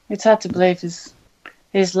believe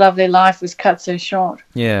his lovely life was cut so short.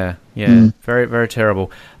 Very, very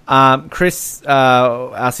terrible. Chris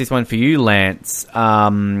asked this one for you, Lance,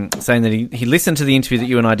 saying that he listened to the interview that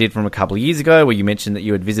you and I did from a couple of years ago where you mentioned that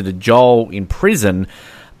you had visited Joel in prison.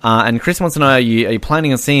 And Chris wants to know, are you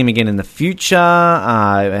planning on seeing him again in the future?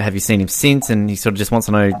 Have you seen him since? And he sort of just wants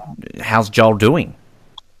to know, how's Joel doing?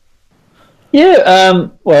 Yeah,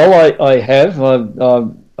 well, I have.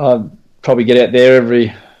 I probably get out there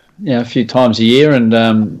every a few times a year, and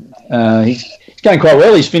he's going quite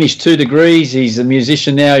well. He's finished 2 degrees. He's a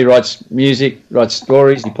musician now. He writes music, writes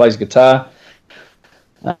stories. He plays guitar.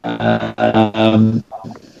 I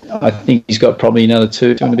think he's got probably another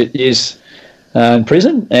 2 and a bit years in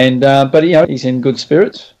prison, and but he's in good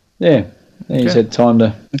spirits. Yeah, he's had time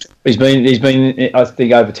to. He's been I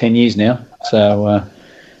think over 10 years now, so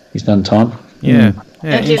he's done time.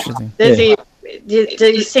 Interesting. Do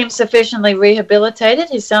you seem sufficiently rehabilitated?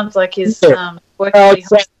 He sounds like he's worked really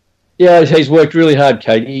hard. Yeah, he's worked really hard,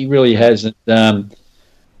 Kate. He really has. He's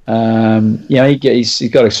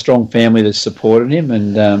got a strong family that's supported him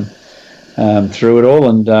and through it all.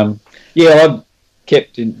 And I've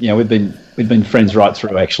kept in. We've been friends right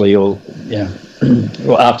through actually. Well,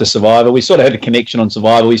 after Survivor, we sort of had a connection on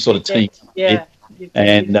Survivor. We sort of teamed. Yeah.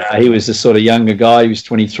 And he was the sort of younger guy. He was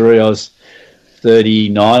 23. I was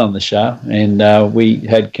 39 on the show, and we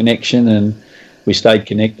had connection and we stayed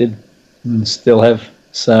connected and still have.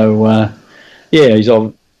 So he's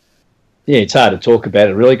all. Yeah, it's hard to talk about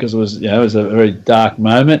it really because it was a very dark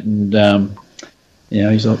moment, and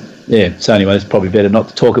he's all. Yeah, so anyway, it's probably better not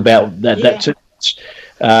to talk about that too much.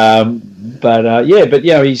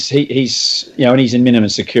 He's and he's in minimum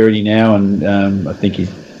security now, and I think he's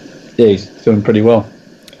doing pretty well.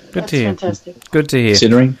 Good to hear. Fantastic. Good to hear.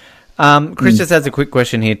 Considering. Chris just has a quick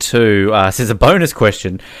question here too. Says a bonus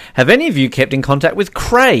question. Have any of you kept in contact with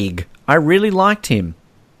Craig? I really liked him.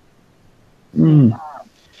 No,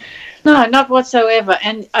 not whatsoever.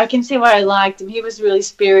 And I can see why I liked him. He was really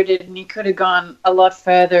spirited and he could have gone a lot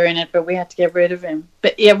further in it, but we had to get rid of him.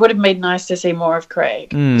 But yeah, it would have been nice to see more of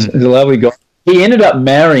Craig. He's a lovely guy. He ended up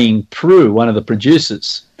marrying Prue, one of the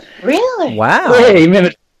producers. Really? Wow. Yeah, he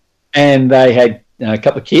remembered. And they had a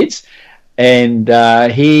couple of kids. And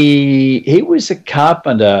he was a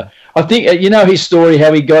carpenter. I think his story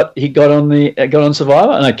how he got on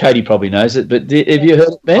Survivor. I know Katie probably knows it, but have you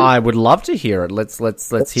heard it, Ben? I would love to hear it. Let's hear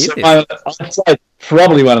this. I'd say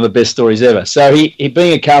probably one of the best stories ever. So he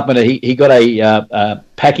being a carpenter, he got a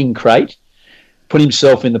packing crate, put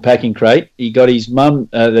himself in the packing crate. He got his mum.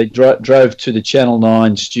 They drove to the Channel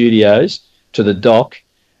 9 studios to the dock,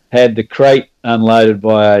 had the crate unloaded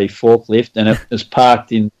by a forklift, and it was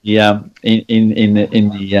parked in the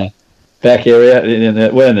back area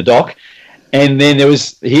in the dock. And then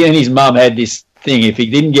he and his mum had this thing. If he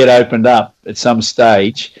didn't get opened up at some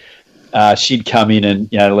stage, she'd come in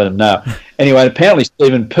and let him know. Anyway, apparently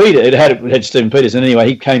Stephen Peter it had Stephen Peters, and anyway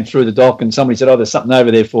he came through the dock and somebody said, "Oh, there's something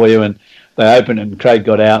over there for you," and they opened it and Craig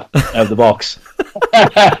got out of the box.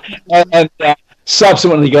 and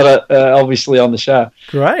subsequently got it obviously on the show.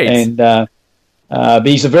 Great. And but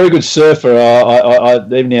he's a very good surfer. I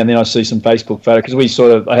every now and then I see some Facebook photos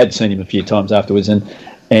because I had seen him a few times afterwards, and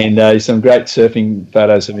some great surfing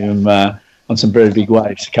photos of him on some very big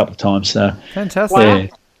waves a couple of times. So fantastic. Wow.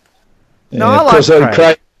 No, I like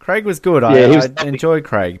Craig. Craig was good. I enjoyed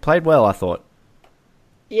Craig. He played well, I thought.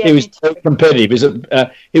 Yeah, he was competitive.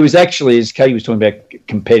 He was actually, as Katie was talking about,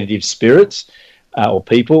 competitive spirits or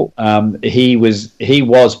people. He was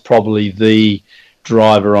probably the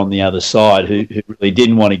driver on the other side who really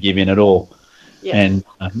didn't want to give in at all, and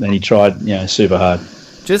he tried super hard.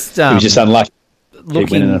 He was just unlucky.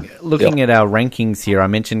 Looking at our rankings here, I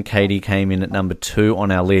mentioned Katie came in at number 2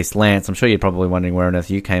 on our list. Lance, I'm sure you're probably wondering where on earth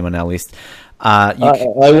you came on our list. I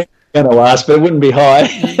wasn't going to ask, but it wouldn't be high.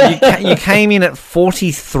 you came in at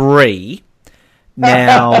 43.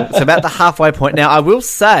 Now, it's about the halfway point. Now, I will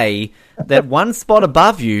say that one spot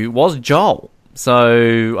above you was Joel.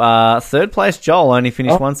 So, third place Joel only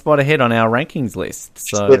finished one spot ahead on our rankings list.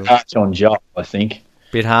 So, a bit harsh on Joel, I think.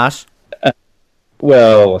 Bit harsh?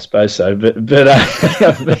 Well, I suppose so. But I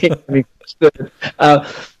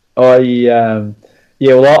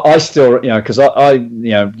still, because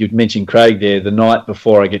you'd mentioned Craig there the night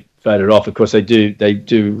before I get voted off. Of course, they do.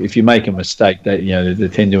 If you make a mistake, they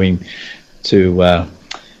tend to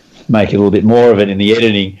make a little bit more of it in the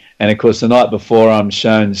editing. And of course, the night before, I'm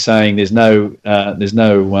shown saying there's no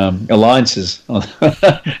alliances on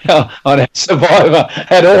our Survivor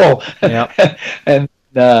at all. Yep. And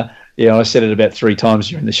I said it about 3 times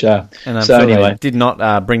during the show. And I'm sure they did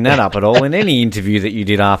not bring that up at all in any interview that you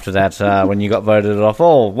did after that when you got voted off.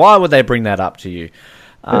 Oh, why would they bring that up to you?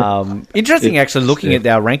 Interesting, actually, looking at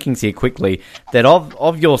our rankings here quickly, that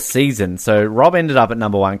of your season, so Rob ended up at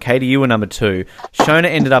number 1, Katie, you were number 2, Shona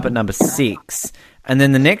ended up at number 6, and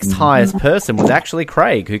then the next highest person was actually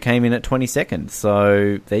Craig, who came in at 22nd.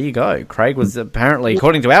 So there you go. Craig was apparently,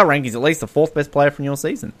 according to our rankings, at least the 4th best player from your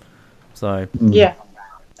season. So yeah.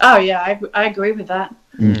 Oh, yeah, I agree with that.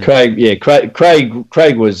 Craig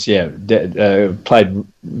was played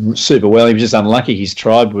super well. He was just unlucky. His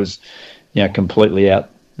tribe was completely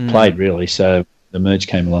outplayed, really. So the merge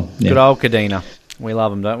came along. Yeah. Good old Kadena. We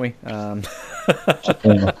love him, don't we? Guys,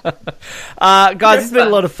 it's been a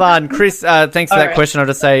lot of fun. Chris, thanks for that question, I'll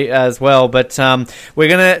just say as well. But we're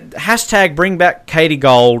going to hashtag bring back Katie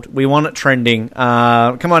Gold. We want it trending.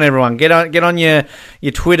 Come on, everyone. Get on your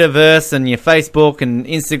Twitterverse and your Facebook and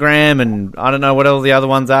Instagram and I don't know what all the other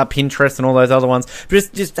ones are, Pinterest and all those other ones.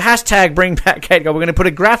 Just hashtag bring back Katie Gold. We're going to put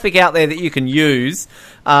a graphic out there that you can use.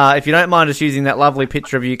 If you don't mind us using that lovely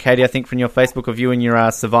picture of you, Katie, I think from your Facebook of you in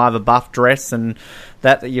your Survivor buff dress and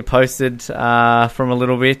that you posted from a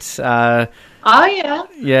little bit. Oh yeah.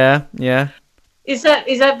 Yeah. Is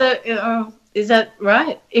that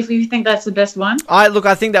right? If you think that's the best one,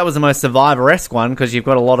 I think that was the most Survivor-esque one because you've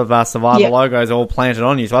got a lot of Survivor logos all planted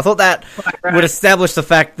on you. So I thought that would establish the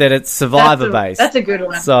fact that it's Survivor-based. That's a good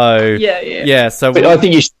one. So yeah. So I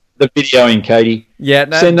think you should put the video in, Katie. Yeah,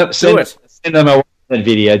 no, send them a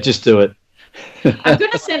video. Just do it. I'm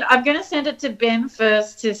gonna send it to Ben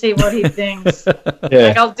first to see what he thinks.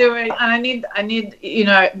 Like I'll do it. I need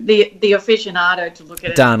the aficionado to look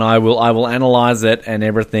at it. Done. I will analyze it and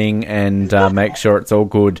everything and make sure it's all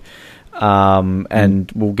good.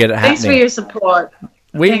 And we'll get it happening. Thanks for your support.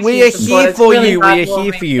 We are here for you. We are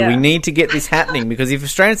here for you. We need to get this happening because if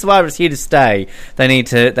Australian Survivor is here to stay, they need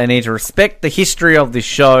to respect the history of this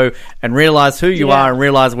show and realise who you are and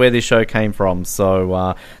realise where this show came from.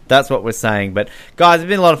 So that's what we're saying. But guys, it's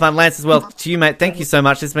been a lot of fun. Lance, as well to you, mate. Thank you so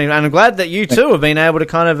much. And I'm glad that you too have been able to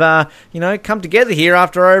kind of come together here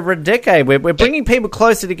after over a decade. We're bringing people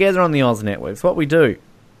closer together on the Oz Network. It's what we do.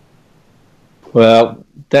 Well,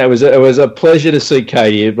 it was a pleasure to see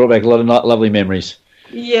Katie. It brought back a lot of lovely memories.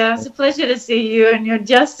 Yeah, it's a pleasure to see you, and you're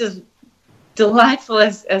just as delightful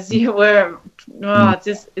as you were. Oh,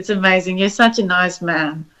 it's amazing. You're such a nice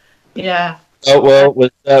man. Yeah. Oh, well,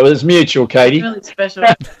 it was mutual, Katie. It's really special.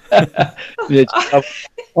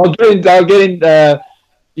 I'll get in.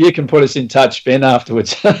 You can put us in touch, Ben,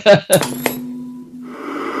 afterwards.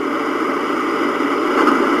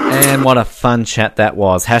 And what a fun chat that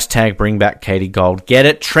was. Hashtag bring back Katie Gold. Get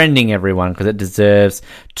it trending, everyone, because it deserves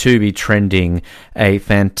to be trending. A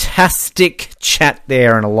fantastic chat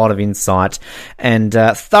there and a lot of insight, and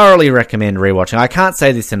thoroughly recommend rewatching. I can't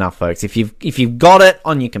say this enough, folks. If you've got it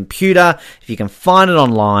on your computer, if you can find it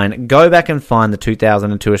online, go back and find the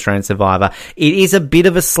 2002 Australian Survivor. It is a bit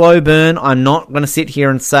of a slow burn. I'm not going to sit here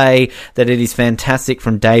and say that it is fantastic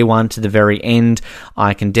from day one to the very end.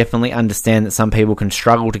 I can definitely understand that some people can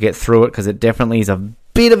struggle to get through it because it definitely is a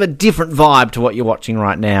bit of a different vibe to what you're watching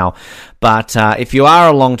right now. But if you are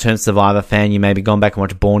a long-term Survivor fan, you maybe gone back and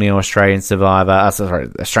watched Borneo, Australian Survivor,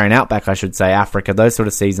 Australian Outback, I should say, Africa, those sort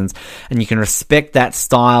of seasons, and you can respect that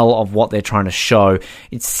style of what they're trying to show.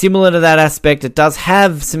 It's similar to that aspect. It does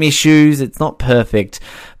have some issues. It's not perfect.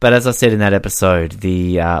 But as I said in that episode,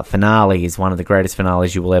 the finale is one of the greatest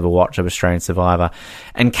finales you will ever watch of Australian Survivor.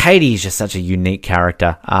 And Katie is just such a unique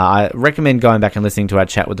character. I recommend going back and listening to our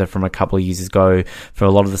chat with her from a couple of years ago for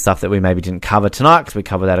a lot of the stuff that we maybe didn't cover tonight, because we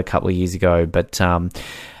covered that a couple of years ago. But an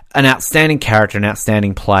outstanding character, an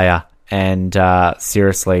outstanding player, and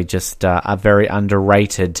seriously, just a very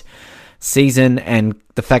underrated season. And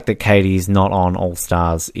the fact that Katie is not on All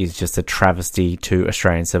Stars is just a travesty to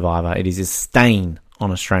Australian Survivor. It is a stain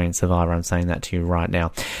on Australian Survivor. I'm saying that to you right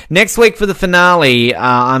now. Next week for the finale,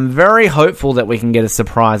 I'm very hopeful that we can get a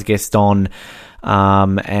surprise guest on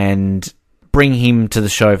and bring him to the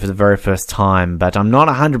show for the very first time, but I'm not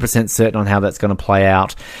 100% certain on how that's going to play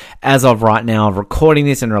out. As of right now, of recording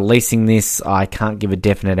this and releasing this, I can't give a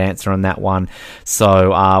definite answer on that one.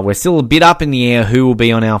 So we're still a bit up in the air who will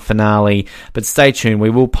be on our finale, but stay tuned. We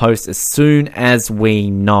will post as soon as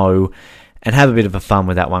we know. And have a bit of a fun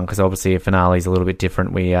with that one, because obviously a finale is a little bit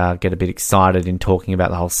different. We get a bit excited in talking about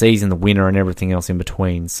the whole season, the winner, and everything else in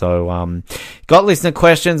between. So, got listener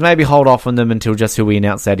questions, maybe hold off on them until just who we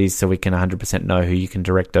announce that is, so we can 100% know who you can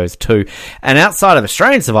direct those to. And outside of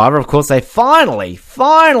Australian Survivor, of course, they finally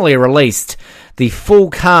released the full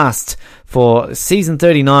cast for Season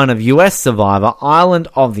 39 of US Survivor, Island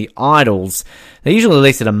of the Idols. They usually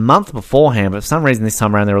release it a month beforehand, but for some reason this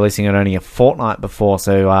time around they're releasing it only a fortnight before.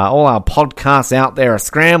 So all our podcasts out there are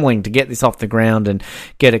scrambling to get this off the ground and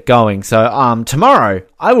get it going. So tomorrow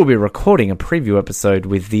I will be recording a preview episode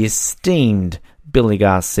with the esteemed Billy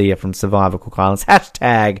Garcia from Survivor Cook Islands.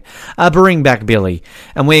 Hashtag bring back Billy.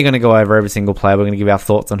 And we're going to go over every single player. We're going to give our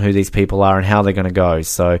thoughts on who these people are and how they're going to go.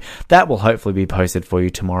 So that will hopefully be posted for you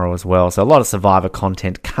tomorrow as well. So a lot of Survivor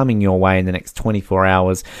content coming your way in the next 24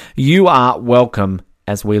 hours. You are welcome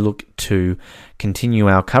as we look to continue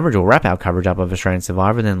our coverage, or wrap our coverage up of Australian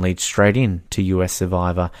Survivor, and then lead straight in to US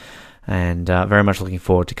Survivor. And very much looking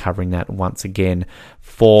forward to covering that once again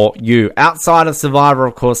for you. Outside of Survivor,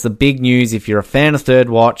 of course, the big news, if you're a fan of Third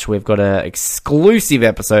Watch, we've got an exclusive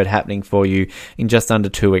episode happening for you in just under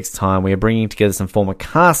 2 weeks' time. We are bringing together some former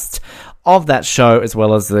casts of that show, as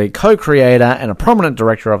well as the co-creator and a prominent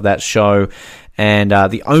director of that show, and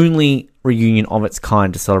the only reunion of its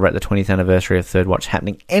kind to celebrate the 20th anniversary of Third Watch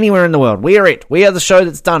happening anywhere in the world. We are it. We are the show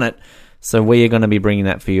that's done it. So we are going to be bringing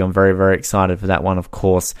that for you. I'm very, very excited for that one, of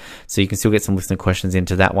course. So you can still get some listener questions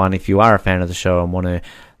into that one if you are a fan of the show and want to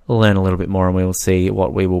learn a little bit more, and we will see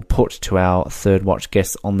what we will put to our Third Watch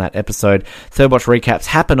guests on that episode. Third Watch recaps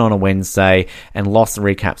happen on a Wednesday, and Lost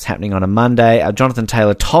recaps happening on a Monday. Our Jonathan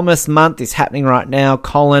Taylor Thomas month is happening right now.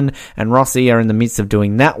 Colin and Rossi are in the midst of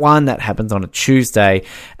doing that one. That happens on a Tuesday,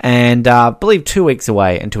 and I believe 2 weeks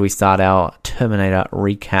away until we start our Terminator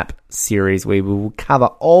recap series. We will cover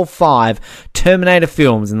all 5 Terminator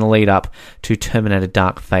films in the lead up to Terminator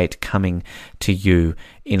Dark Fate coming to you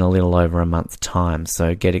in a little over a month's time.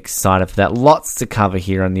 So get excited for that. Lots to cover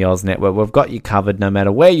here on the Oz Network. We've got you covered no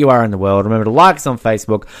matter where you are in the world. Remember to like us on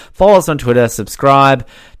Facebook, follow us on Twitter, subscribe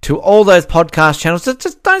to all those podcast channels.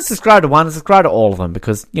 Just don't subscribe to one, subscribe to all of them,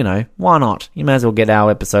 because, you know, why not? You may as well get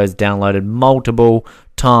our episodes downloaded multiple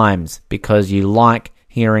times because you like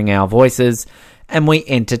hearing our voices and we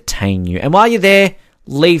entertain you. And while you're there,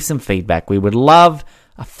 leave some feedback. We would love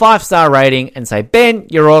a 5-star rating and say, Ben,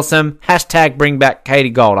 you're awesome. Hashtag bring back Katie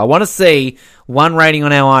Gold. I want to see one rating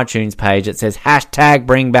on our iTunes page that says hashtag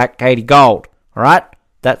bring back Katie Gold. All right?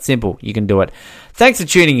 That's simple. You can do it. Thanks for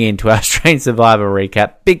tuning in to our Australian Survivor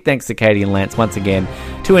recap. Big thanks to Katie and Lance once again.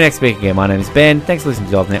 Till we next week again, my name is Ben. Thanks for listening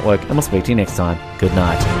to the Oz Network, and we'll speak to you next time. Good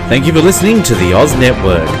night. Thank you for listening to the Oz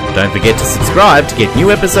Network. Don't forget to subscribe to get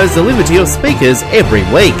new episodes delivered to your speakers every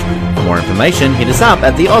week. For more information, hit us up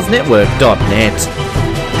at theoznetwork.net.